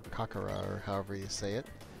 or Kakara, or however you say it.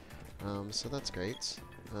 So that's great.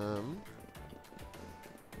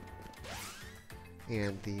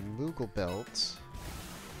 And the Moogle belt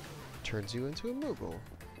turns you into a Moogle.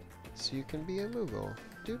 So you can be a Moogle.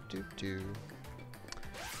 Doop doop doo.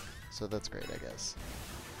 So that's great, I guess.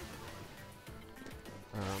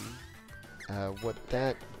 What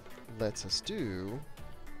that lets us do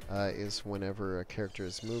is whenever a character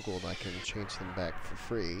is Moogled, I can change them back for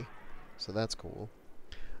free. So that's cool.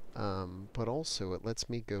 But also it lets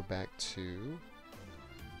me go back to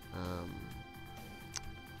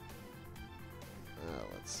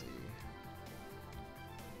let's see,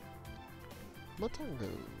 Matango.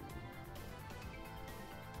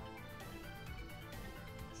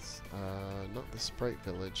 Not the Sprite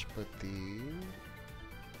Village, but the...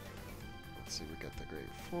 Let's see, we got the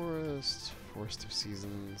Great Forest, Forest of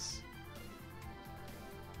Seasons.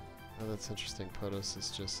 Oh, that's interesting. Potos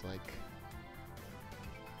is just like...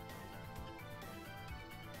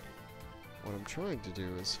 What I'm trying to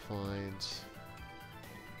do is find...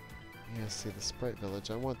 Yeah, see the Sprite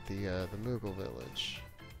Village. I want the Moogle Village,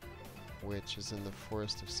 which is in the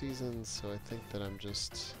Forest of Seasons, so I think that I'm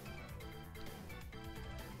just...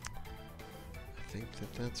 I think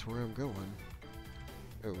that that's where I'm going.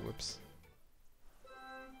 Oh, whoops.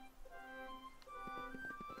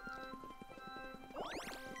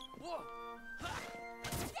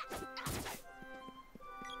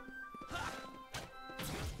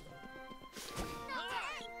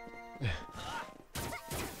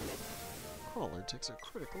 Crawler takes a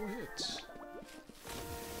critical hit.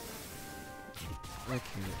 I can't,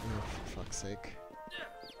 oh, for fuck's sake.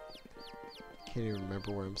 Can't even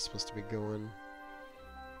remember where I'm supposed to be going.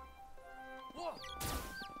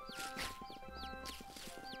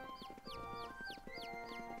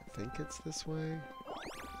 I think it's this way.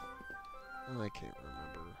 Oh, I can't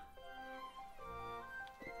remember.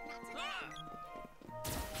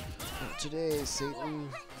 Not today, Satan.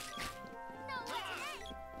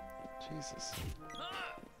 Jesus.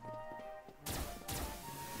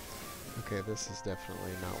 Okay, this is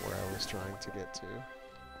definitely not where I was trying to get to.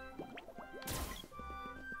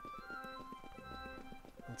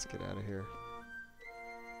 Let's get out of here.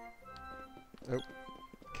 Oh,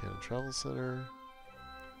 Cannon Travel Center.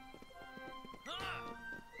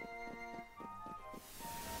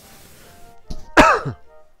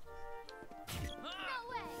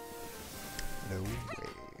 No way.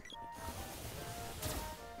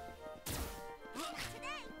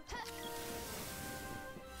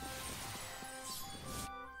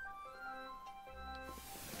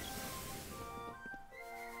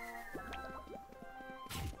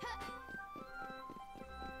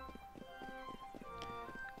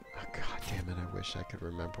 Oh, God damn it, I wish I could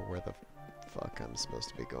remember where the fuck I'm supposed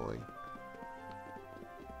to be going.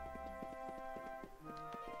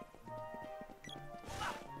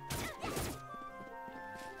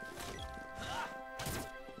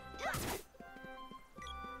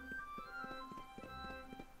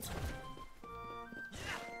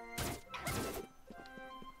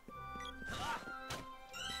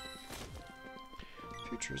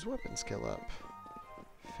 Future's weapon skill up.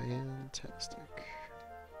 Fantastic.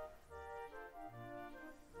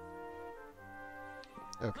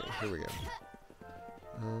 Okay, here we go.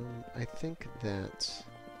 I think that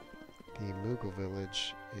the Moogle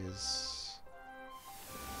Village is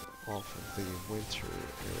off of the winter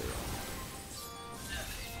area.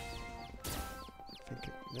 I think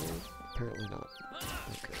it... no, apparently not.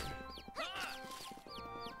 Okay.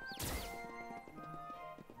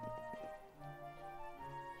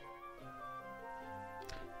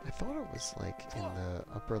 I thought it was like in the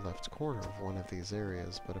upper left corner of one of these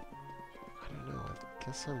areas, but I don't know, I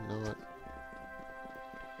guess I'm not...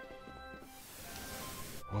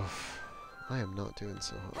 Woof. I am not doing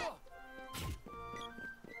so hot.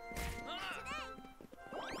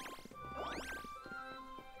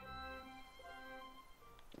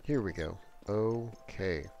 Here we go.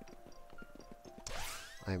 Okay.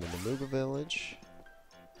 I'm in the Moogle Village.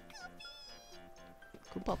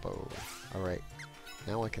 Kupapo. Alright.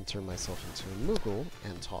 Now I can turn myself into a Moogle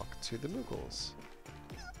and talk to the Moogles.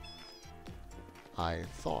 I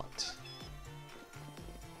thought.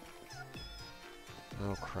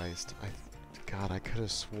 Oh Christ. God, I could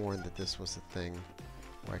have sworn that this was a thing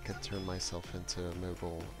where I could turn myself into a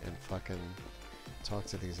Moogle and fucking talk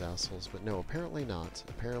to these assholes, but no, apparently not.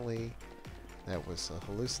 Apparently that was a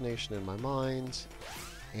hallucination in my mind,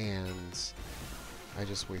 and I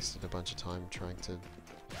just wasted a bunch of time trying to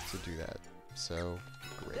do that. So,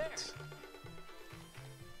 great.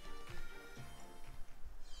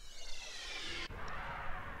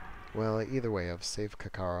 Well, either way, I've saved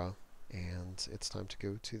Kakara, and it's time to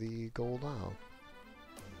go to the Gold Isle.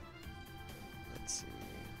 Let's see.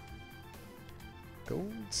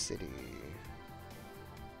 Gold City.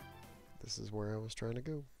 This is where I was trying to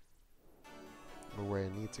go. Or where I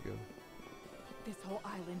need to go. This whole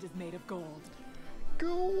island is made of gold.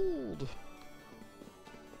 Gold!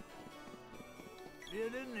 You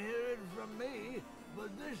didn't hear it from me, but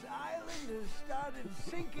this island has started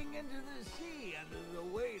sinking into the sea under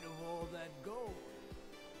the weight of all that gold.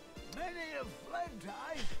 Many have fled to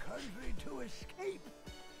Ice Country to escape.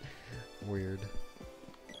 Weird.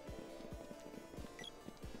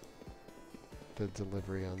 The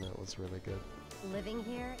delivery on that was really good. Living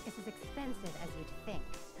here is as expensive as you'd think.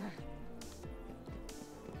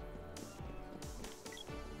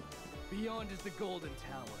 Beyond is the Golden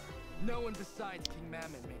Tower. No one besides King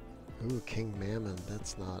Mammon may... Ooh, King Mammon,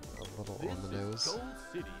 that's not a little on the nose. This is Gold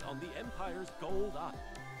City on the Empire's Gold Isle.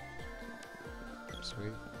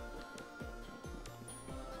 Sweet.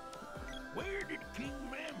 Where did King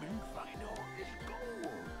Mammon find all this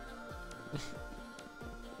gold?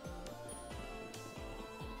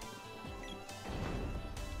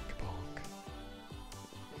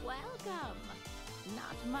 Welcome.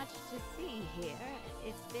 Not much to see here.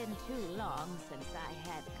 It's been too long since I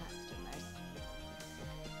had customers.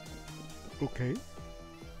 Okay.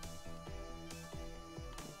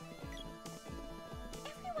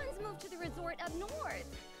 Everyone's moved to the resort up north.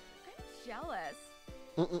 I'm jealous.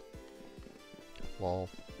 Lol.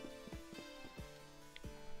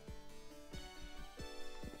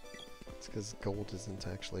 It's because gold isn't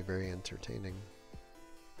actually very entertaining.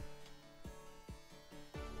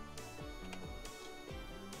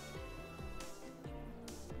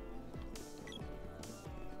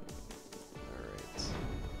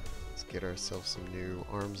 Get ourselves some new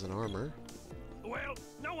arms and armor. Well,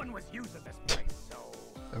 no one was using this place, so...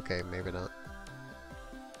 Okay, maybe not.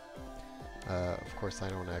 Of course I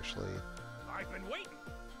don't actually I've been waiting.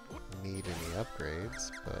 need any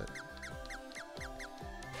upgrades, but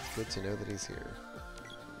it's good to know that he's here.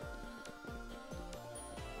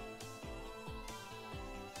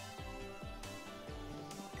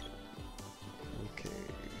 Okay.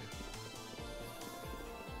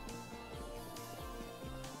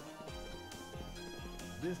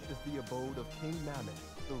 This is the abode of King Mammon,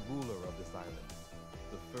 the ruler of this island.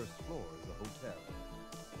 The first floor is a hotel.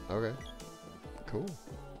 Okay. Cool.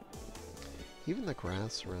 Even the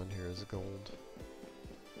grass around here is gold.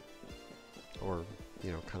 Or,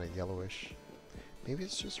 you know, kind of yellowish. Maybe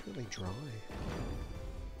it's just really dry.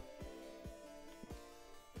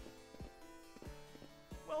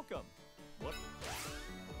 Welcome. What?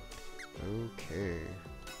 Okay.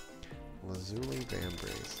 Lazuli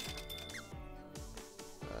Vambrace.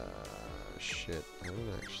 Shit, I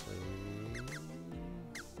don't actually...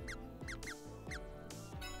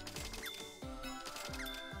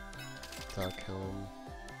 Duck Helm.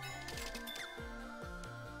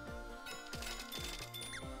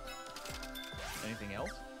 Anything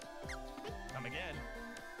else? Come again.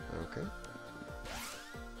 Okay.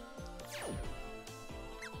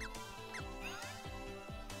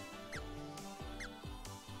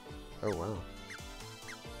 Oh wow.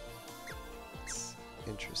 That's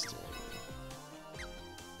interesting.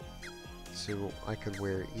 So I could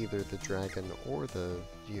wear either the dragon or the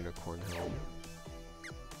unicorn helm.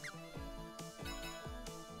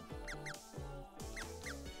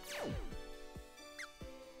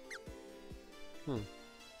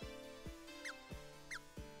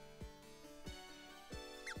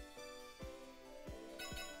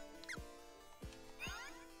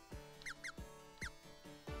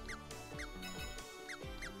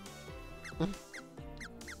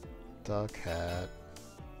 Duck hat.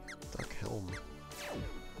 Duck helm.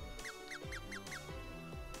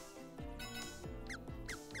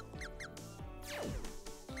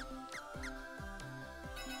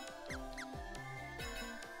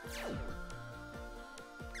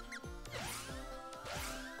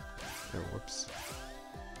 Oh, whoops.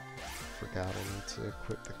 Forgot I need to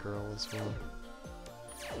equip the girl as well.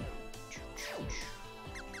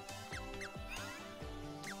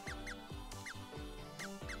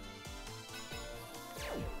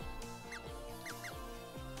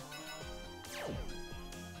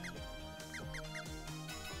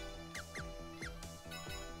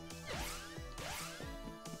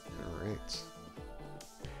 Alright.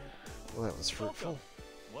 Well, that was fruitful.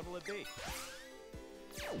 What'll it be?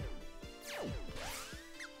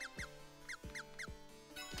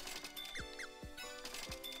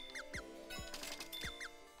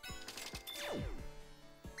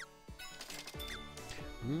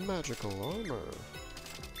 Magical armor.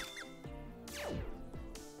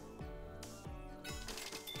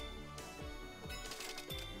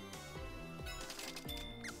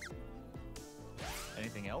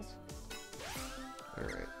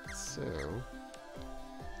 So...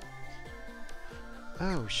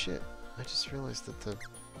 Oh, shit. I just realized that the...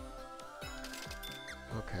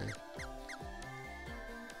 Okay.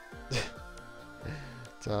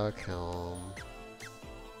 Darkhelm.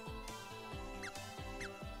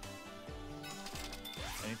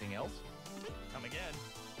 Anything else? Come again.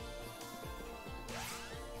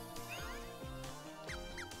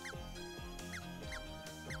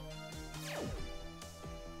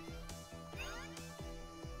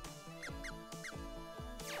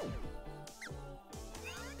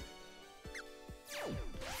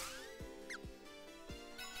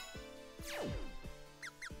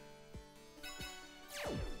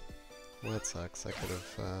 Well, that sucks. I could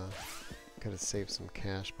have saved some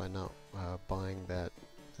cash by not buying that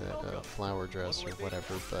flower dress or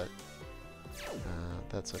whatever, but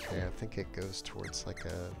that's okay. I think it goes towards like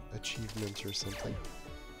a achievement or something.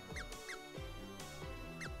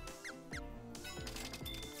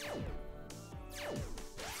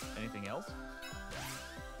 Anything else?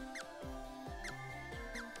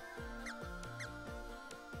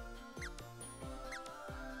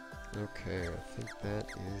 Okay, I think that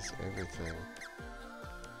is everything.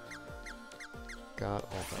 Got all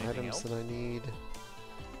the Anything items else? that I need.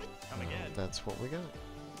 Come again. That's what we got.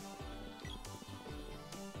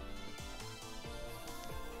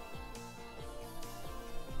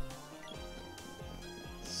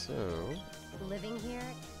 So, Living here,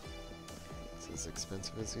 it's as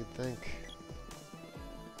expensive as you'd think.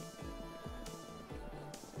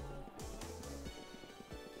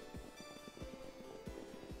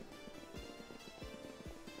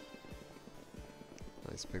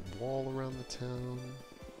 Nice big wall around the town.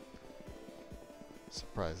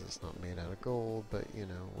 Surprised it's not made out of gold, but you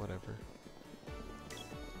know, whatever.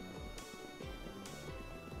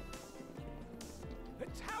 The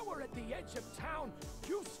tower at the edge of town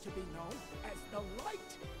used to be known as the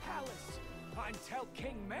Light Palace until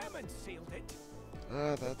King Mammon sealed it.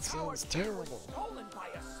 Ah, that The tower sounds key terrible. was stolen by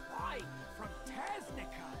a spy from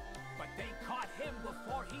Taznica, but they caught him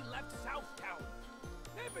before he left Southtown.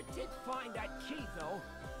 Never did find that key, though.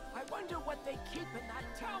 I wonder what they keep in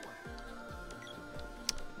that tower.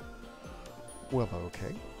 Well,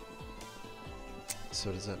 okay.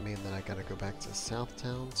 So does that mean that I gotta go back to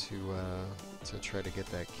Southtown to try to get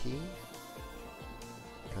that key?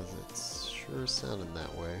 Because it's sure sounding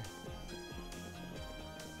that way.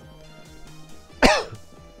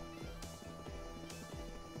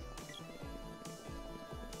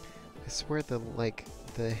 I swear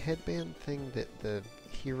the headband thing that the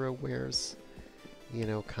hero wears, you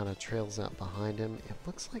know, kind of trails out behind him. It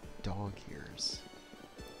looks like dog ears.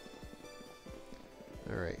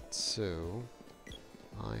 Alright, so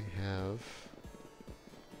I have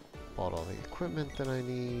bought all the equipment that I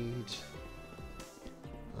need.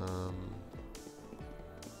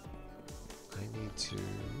 I need to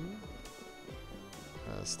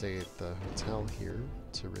stay at the hotel here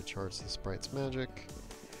to recharge the sprite's magic.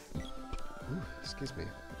 Ooh, excuse me.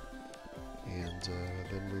 And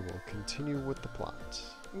then we will continue with the plot.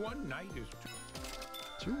 One night is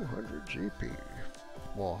 200 GP.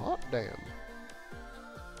 Well, hot damn.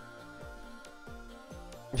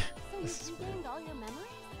 So you've regained all your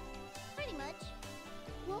memories? Pretty much.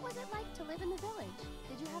 What was it like to live in the village?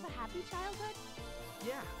 Did you have a happy childhood?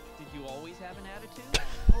 Yeah. Did you always have an attitude?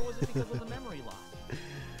 Or was it because of the memory loss?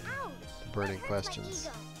 Ouch! Burning That hurts my questions.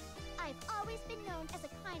 ego. I've always been known as a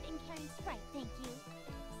kind and caring sprite, thank you.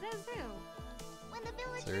 says who? When the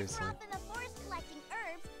villagers Seriously. were off in the forest collecting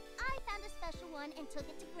herbs, I found a special one and took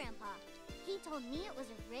it to Grandpa. He told me it was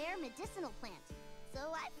a rare medicinal plant,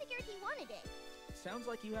 so I figured he wanted it. Sounds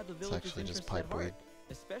like you had the It's village's actually just interests at pipe weed. heart.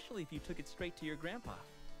 Especially if you took it straight to your grandpa.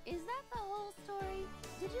 Is that the whole story?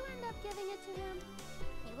 Did you end up giving it to him?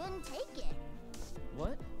 He wouldn't take it.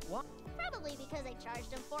 What? What? Probably because I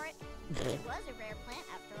charged him for it. It was a rare plant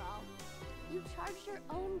after all. You charged your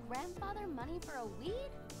own grandfather money for a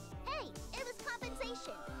weed? Hey, it was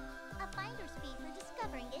compensation. A finder's fee for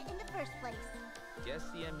discovering it in the first place. Guess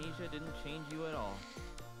the amnesia didn't change you at all.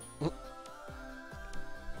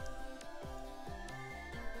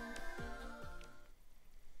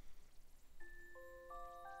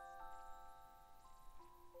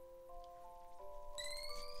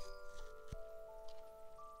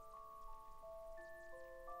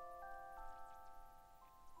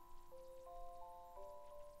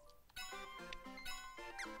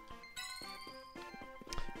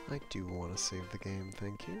 I do want to save the game,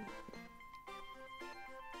 thank you.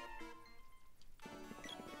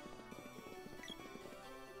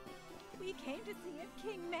 We came to see if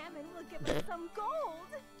King Mammon will give us some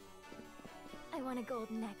gold. I want a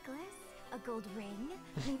gold necklace, a gold ring,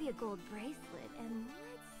 maybe a gold bracelet, and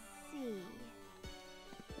let's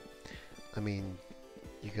I mean,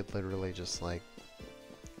 you could literally just like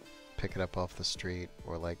pick it up off the street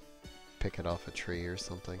or like pick it off a tree or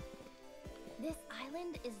something. This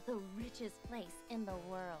island is the richest place in the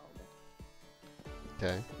world.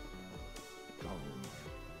 Okay.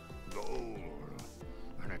 Gold.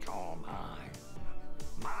 And it's all mine.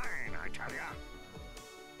 Mine, I tell ya.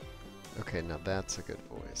 Okay, now that's a good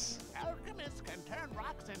voice. Alchemists can turn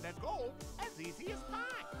rocks into gold as easy as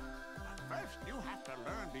pie. But first, you have to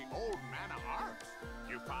learn the old mana arts.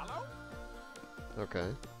 You follow?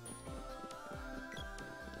 Okay.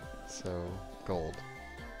 So, gold.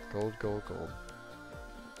 Gold, gold, gold.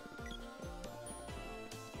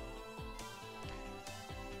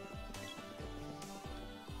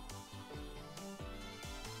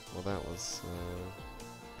 Well, that was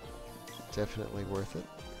definitely worth it.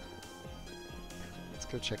 Let's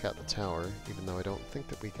go check out the tower, even though I don't think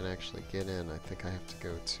that we can actually get in. I think I have to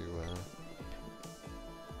go to...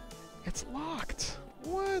 It's locked!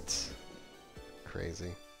 What?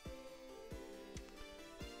 Crazy.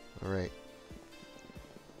 Alright.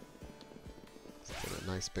 Let's get a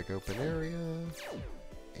nice big open area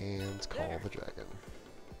and call the dragon.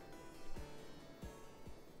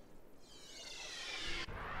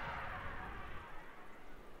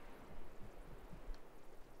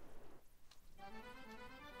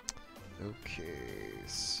 Okay,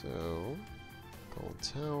 so gold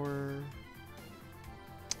tower.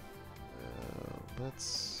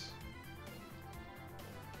 Let's.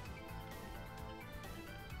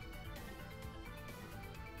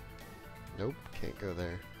 Nope, can't go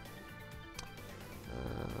there.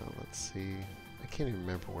 Let's see. I can't even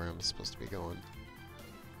remember where I'm supposed to be going.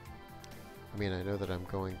 I mean, I know that I'm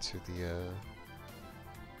going to the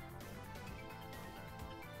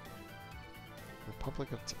Republic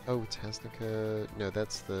of Tesnica. No,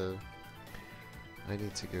 that's the... I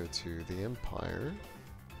need to go to the Empire.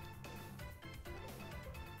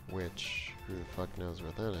 Which, who the fuck knows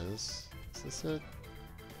where that is? Is this it?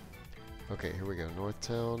 Okay, here we go.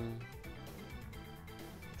 Northtown.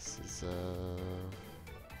 This is,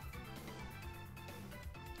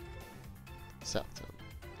 Southtown.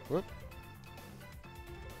 Whoop.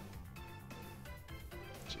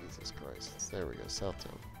 Jesus Christ. There we go,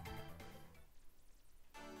 Southtown.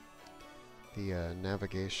 The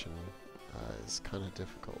navigation is kind of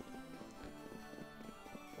difficult.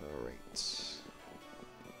 Alright.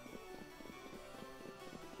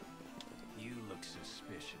 You look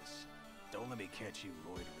suspicious. Don't let me catch you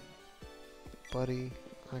loitering. Buddy,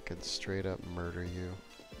 I could straight up murder you.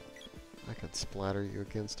 I could splatter you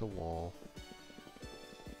against a wall.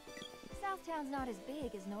 Southtown's not as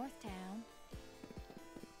big as Northtown.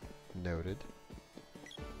 Noted.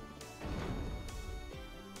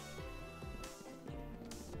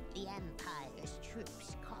 The Empire's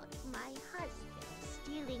troops caught my husband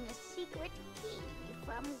stealing a secret key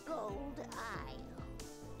from Gold Isle.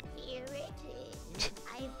 Here it is.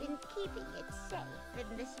 I've been keeping it safe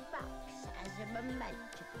in this box as a memento.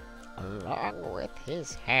 Along with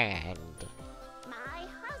his hand. My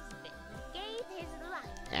husband gave his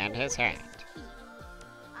life And his for hand. this key.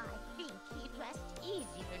 I think he'd rest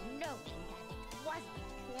easier knowing that it wasn't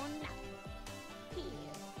for nothing.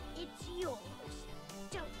 Here, it's yours.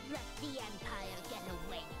 Don't let the Empire get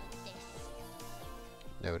away with this.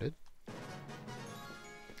 Noted.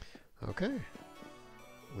 Okay.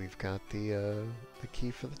 We've got the key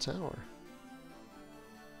for the tower.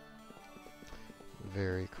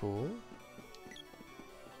 Very cool.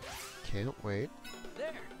 Can't wait.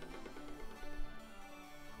 There.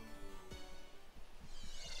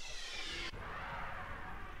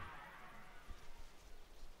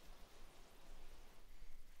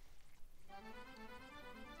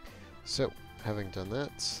 So, having done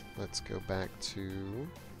that, let's go back to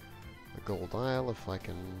the Gold Isle if I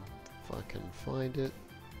can find it.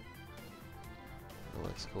 That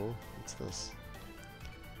looks cool. What's this?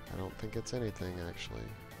 I don't think it's anything actually.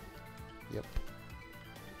 Yep.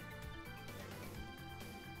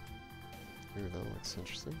 Ooh, that looks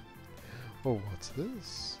interesting. Oh, what's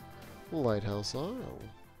this? Lighthouse Isle.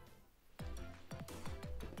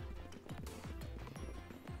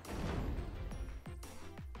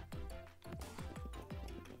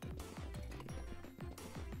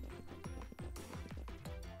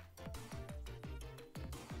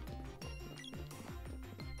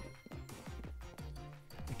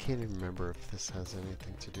 I can't even remember if this has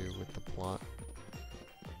anything to do with the plot.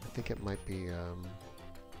 I think it might be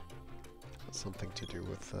something to do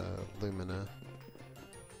with Lumina.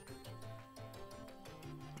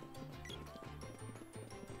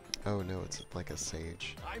 Oh no, it's like a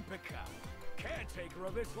sage. I'm Picard, caretaker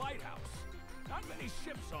of this lighthouse. Not many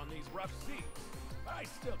ships on these rough seas. I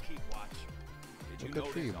still keep watch. Did you Well, good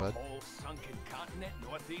know for you, there's a bud. whole sunken continent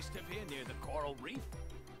northeast of here near the coral reef?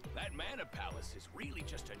 That mana palace is really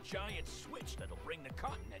just a giant switch that'll bring the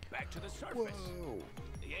continent back to the surface. Whoa.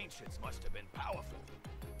 The ancients must have been powerful.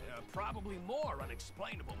 There are probably more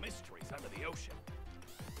unexplainable mysteries under the ocean.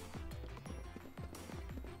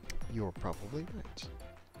 You're probably right.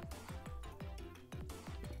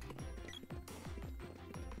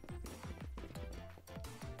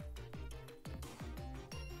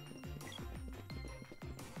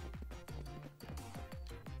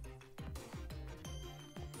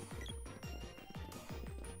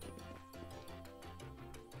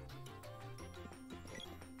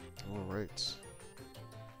 Alright.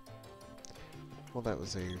 Well, that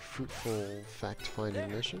was a fruitful fact-finding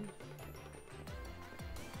mission.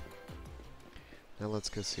 Now let's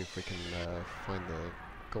go see if we can find the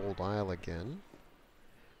Gold Isle again,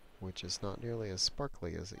 which is not nearly as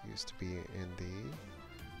sparkly as it used to be in the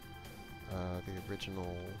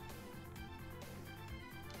original...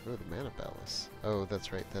 Oh, the Mana Palace. Oh,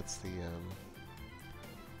 that's right, that's the,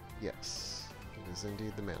 yes, it is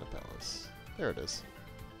indeed the Mana Palace. There it is.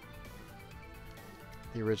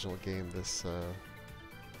 The original game, this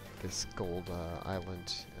gold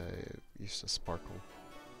island used to sparkle.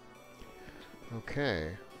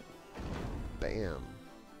 Okay. Bam.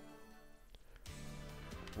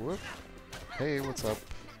 Whoop. Hey, what's up?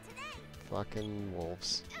 Fucking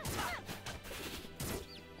wolves.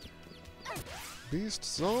 Beast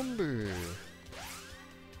zombie!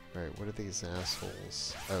 Alright, what are these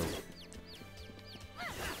assholes? Oh.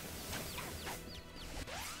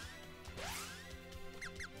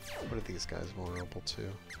 What are these guys vulnerable to?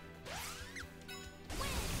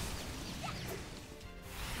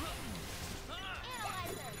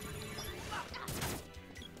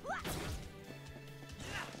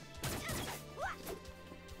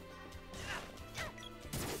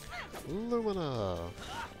 Lumina!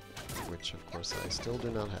 Which, of course, I still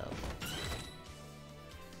do not have.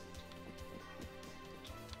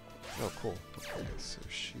 Oh, cool. Okay, so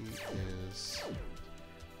she is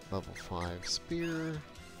level 5 spear.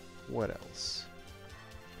 What else?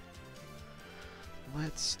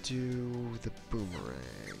 Let's do the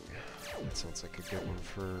boomerang. That sounds like a good one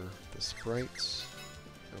for the sprites.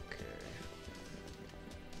 Okay.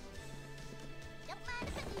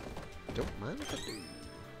 Don't mind if I do.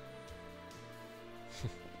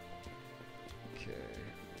 Okay.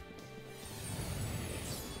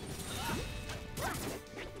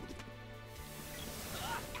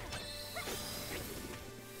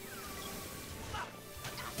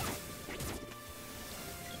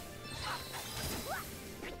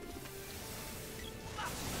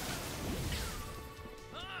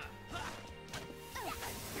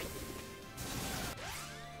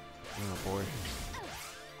 Oh boy.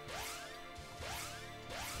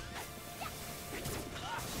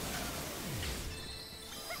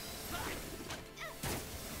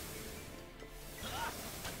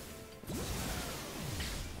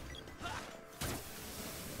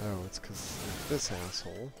 Oh, it's because of this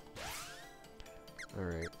asshole.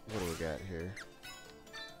 Alright, what do we got here?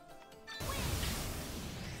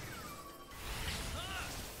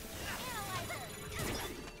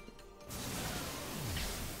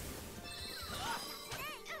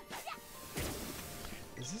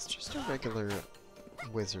 Is this just a regular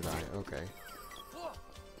wizard eye? Okay.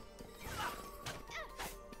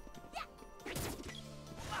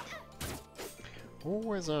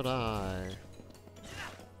 Wizard eye.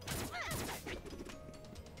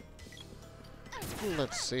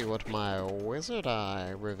 Let's see what my wizard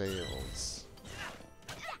eye reveals.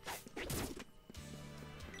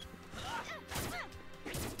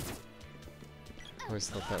 I always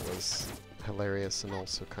thought that was hilarious and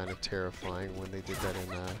also kind of terrifying when they did that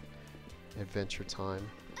in Adventure Time.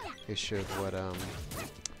 They showed what the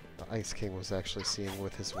Ice King was actually seeing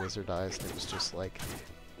with his wizard eyes, and it was just like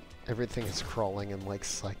everything is crawling in like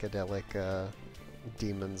psychedelic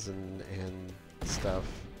demons and stuff.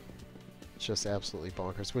 It's just absolutely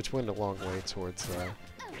bonkers, which went a long way towards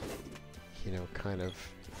you know, kind of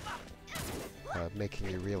making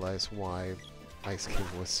you realize why Ice King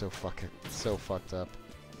was so fucked up.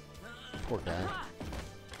 Poor guy.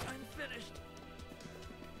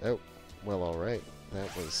 Oh, well, all right.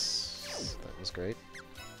 That was great.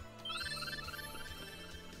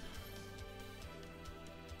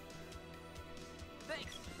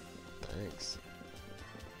 Thanks.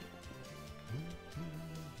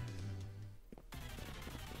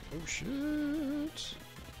 Oh shit!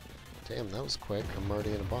 Damn, that was quick. I'm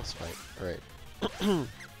already in a boss fight. Alright. What's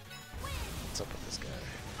up with this guy?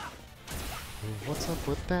 What's up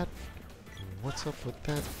with that What's up with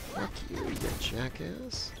that? Fuck you, you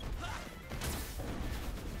jackass.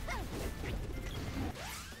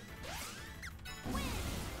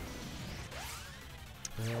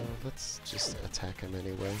 Let's just attack him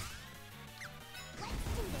anyway.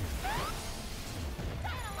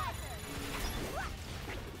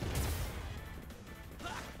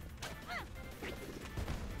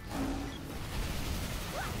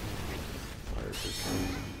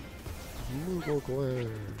 Moogle glare.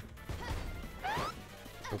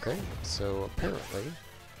 Okay, so apparently...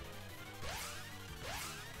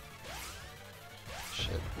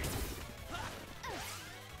 Shit.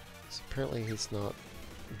 So apparently he's not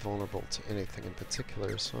vulnerable to anything in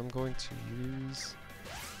particular, so I'm going to use...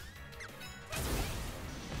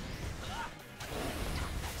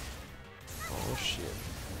 Oh shit.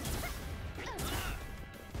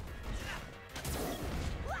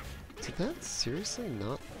 Did that seriously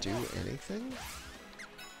not do anything?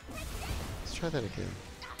 Let's try that again.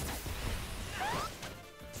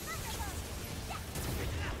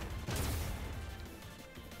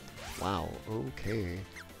 Wow, okay.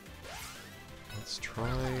 Let's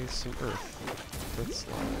try some earth. Earth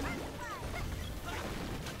slide.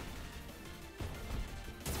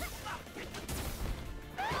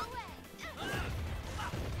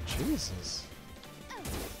 Jesus.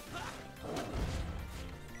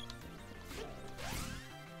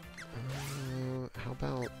 How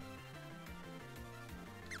about...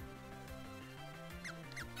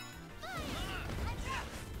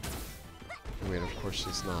 I mean, of course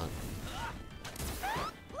she's not.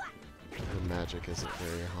 Her magic isn't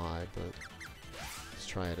very high, but let's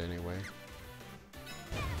try it anyway.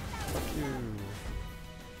 Fuck you!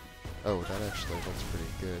 Oh, that actually looks pretty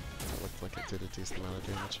good. That looked like it did a decent amount of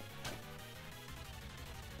damage.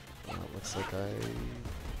 Looks like I...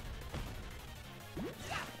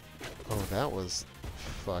 Oh, that was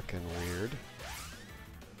fucking weird.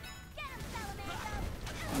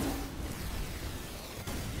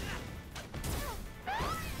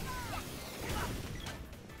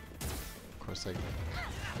 Of course, I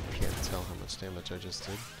can't tell how much damage I just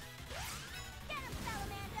did.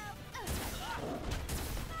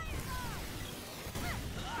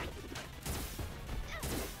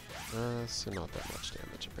 So not that much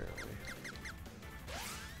damage, apparently.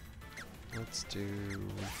 Let's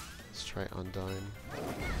try Undyne.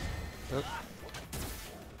 Oh.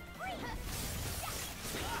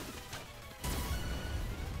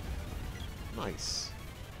 Nice.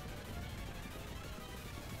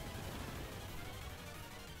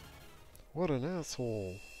 What an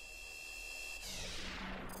asshole.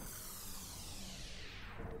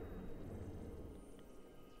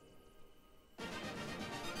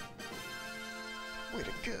 Way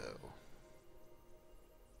to go.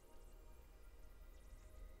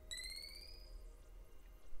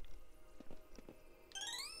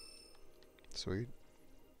 Sweet.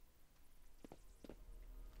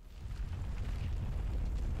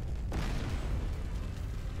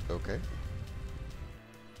 Okay.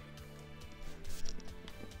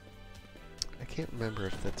 I can't remember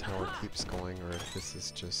if the tower keeps going or if this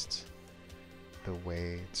is just the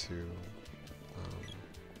way to,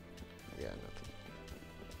 yeah, nothing.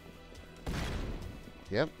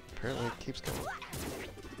 Yep, apparently it keeps going.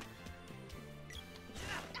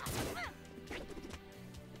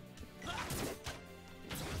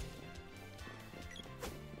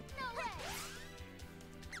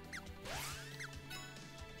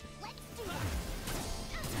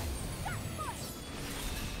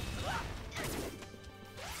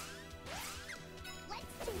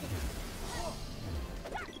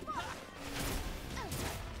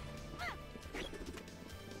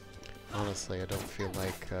 Honestly, I don't feel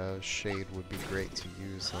like Shade would be great to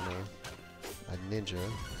use on a ninja.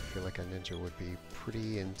 I feel like a ninja would be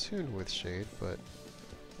pretty in tune with Shade, but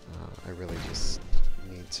I really just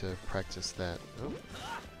need to practice that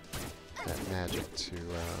magic to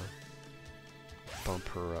bump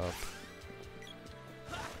her up.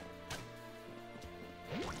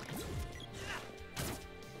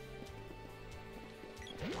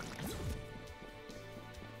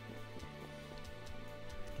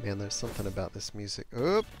 Man, there's something about this music.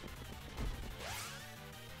 Oop!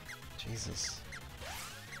 Jesus.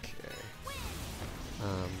 Okay.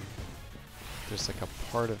 There's like a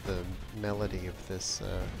part of the melody of this,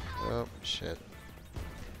 oh, shit.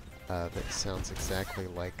 That sounds exactly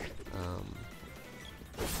like,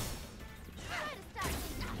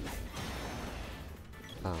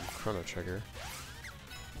 Chrono Trigger.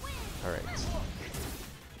 Alright.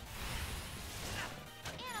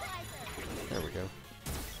 There we go.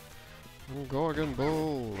 Gorgon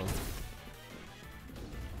Bull!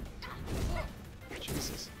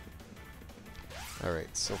 Jesus.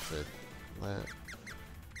 Alright, Sylphid.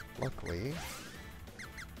 Luckily,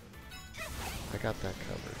 I got that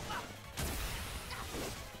covered.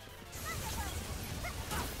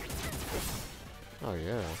 Oh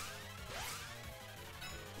yeah.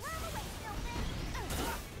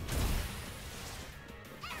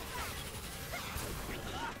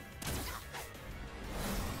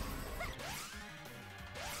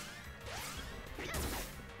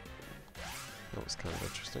 That was kind of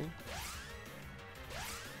interesting.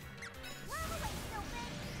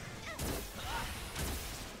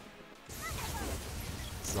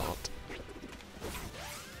 Zot.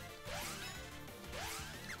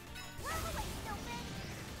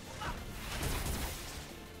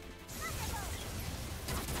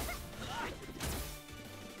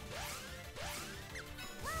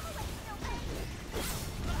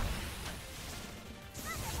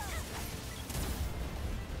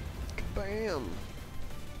 Bam!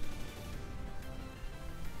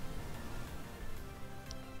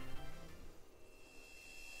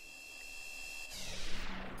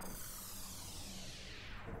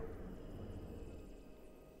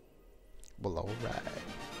 Well, alright.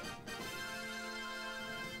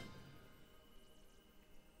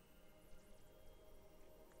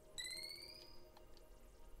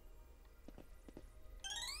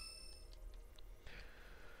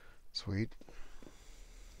 Sweet.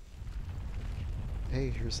 Hey,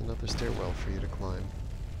 here's another stairwell for you to climb.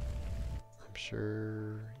 I'm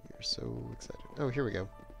sure you're so excited. Oh, here we go.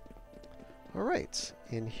 Alright,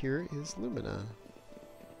 and here is Lumina.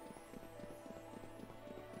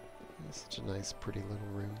 Such a nice, pretty little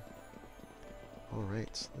room.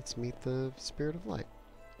 Alright, let's meet the Spirit of Light.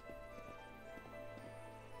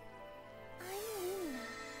 I'm Lumina,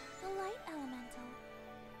 the light elemental.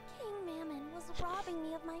 King Mammon was robbing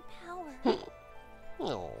me of my power.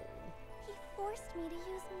 Oh. He forced me to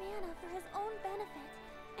use mana for his own benefit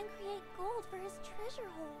and create gold for his treasure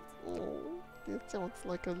hold. Oh, it sounds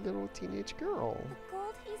like a little teenage girl. The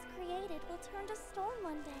gold he's created will turn to stone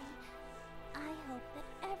one day. I hope that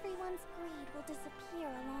everyone's greed will disappear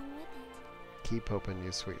along with it. Keep hoping,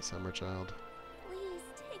 you sweet summer child. Please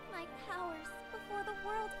take my powers before the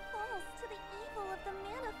world falls to the evil of the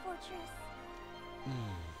Mana Fortress.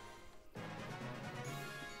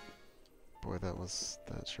 Boy,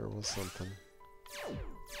 that sure was something.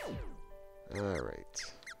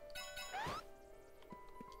 Alright.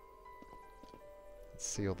 Let's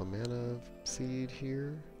seal the mana seed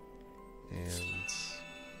here. And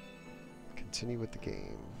continue with the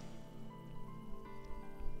game.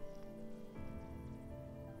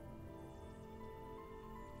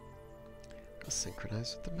 I'll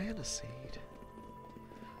synchronize with the mana seed.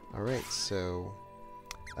 Alright, so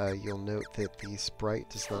you'll note that the sprite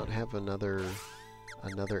does not have another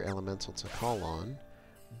elemental to call on,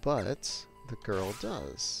 but the girl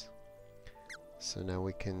does. So now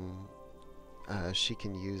we can she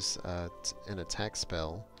can use an attack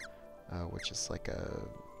spell, which is like a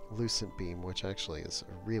Lucent Beam, which actually is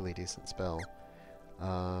a really decent spell.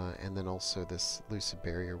 And then also this Lucid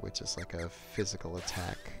Barrier, which is like a physical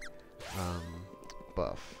attack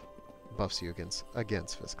buffs you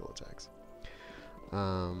against physical attacks.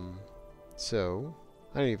 So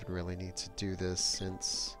I don't even really need to do this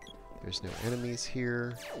since there's no enemies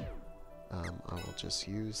here. I will just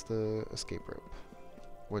use the escape rope,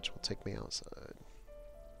 which will take me outside.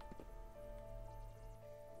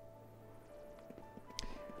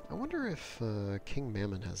 I wonder if King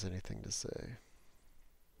Mammon has anything to say.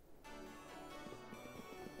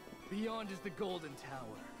 Beyond is the Golden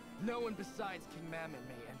Tower. No one besides King Mammon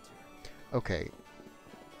may enter. Okay.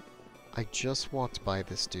 I just walked by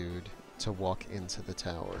this dude to walk into the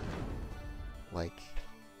tower. Like,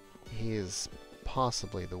 he is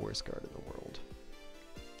possibly the worst guard in the world.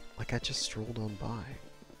 Like, I just strolled on by.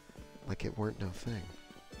 Like it weren't no thing.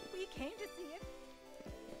 We came to see it.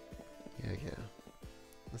 Yeah.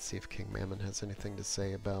 Let's see if King Mammon has anything to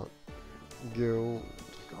say about gold.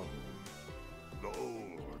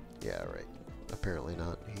 Yeah, right. Apparently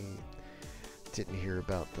not. He didn't hear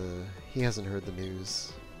about he hasn't heard the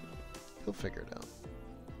news. He'll figure it out.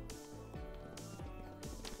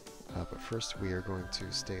 But first we are going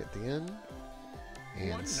to stay at the inn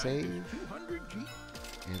and save.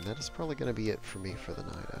 And that is probably going to be it for me for the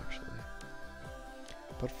night, actually.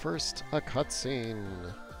 But first, a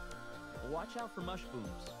cutscene. Watch out for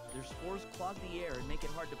mushrooms. Their spores clog the air and make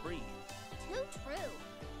it hard to breathe. Too true.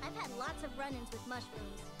 I've had lots of run-ins with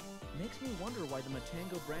mushrooms. Makes me wonder why the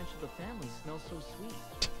Matango branch of the family smells so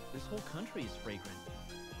sweet. This whole country is fragrant.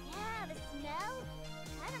 Yeah, the smell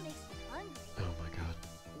kind of makes me hungry. Oh my god.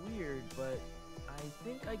 Weird, but I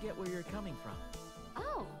think I get where you're coming from.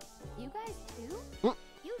 Oh, you guys too?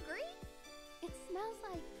 You agree? It smells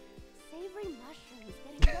like savory mushrooms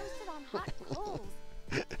getting roasted on hot coals.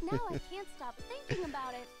 Now I can't stop thinking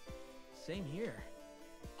about it. Same here.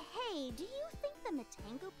 Hey, do you think the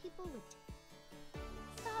Matango people would...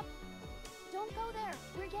 Stop! Don't go there!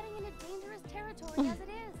 We're getting into dangerous territory as it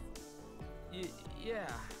is.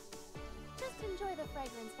 Yeah. Just enjoy the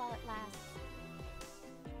fragrance while it lasts.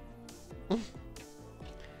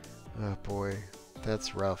 Oh boy,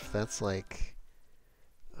 that's rough. That's like...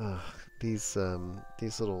 these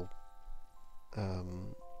little...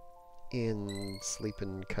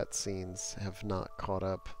 sleeping cutscenes have not caught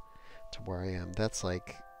up to where I am. That's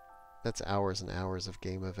hours and hours of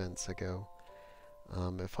game events ago.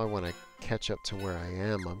 If I want to catch up to where I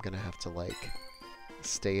am, I'm gonna have to like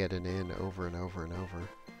stay at an inn over and over and over,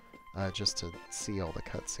 just to see all the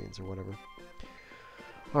cutscenes or whatever.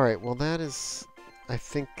 All right, well that is, I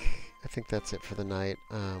think that's it for the night.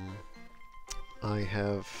 I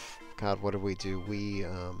have, God, what did we do? We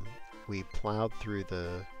plowed through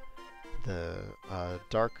the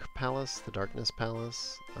Dark Palace, the Darkness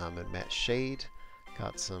Palace, and met Shade,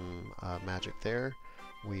 got some magic there.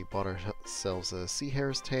 We bought ourselves a Sea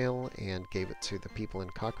Hare's Tail and gave it to the people in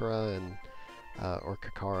Kakara, and or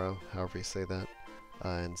Kakara, however you say that,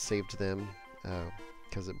 and saved them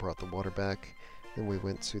because it brought the water back. Then we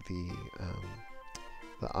went to the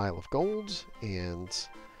Isle of Gold and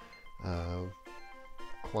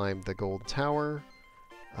climbed the Gold Tower.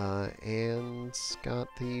 And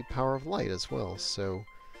got the Power of Light as well, so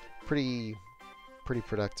pretty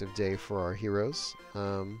productive day for our heroes.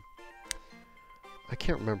 I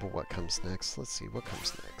can't remember what comes next. Let's see, what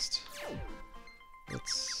comes next?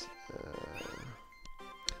 Let's...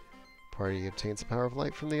 Party obtains the Power of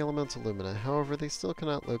Light from the Elemental Lumina. However, they still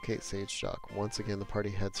cannot locate Sage Jock. Once again, the party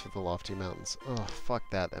heads for the lofty mountains. Oh, fuck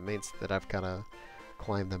that. That means that I've gotta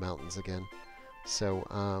climb the mountains again. So,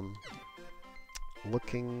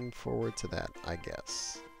 looking forward to that, I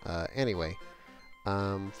guess. Anyway,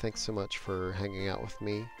 thanks so much for hanging out with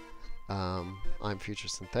me. I'm Future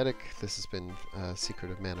Synthetic. This has been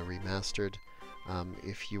Secret of Mana Remastered.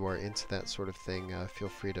 If you are into that sort of thing, feel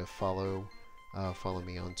free to follow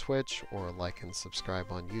me on Twitch or like and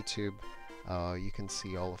subscribe on YouTube. You can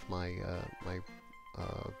see all of my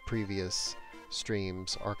previous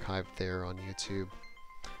streams archived there on YouTube.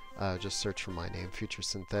 Just search for my name, Future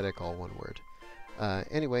Synthetic, all one word.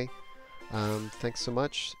 Anyway, thanks so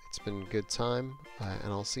much. It's been a good time,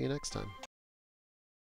 and I'll see you next time.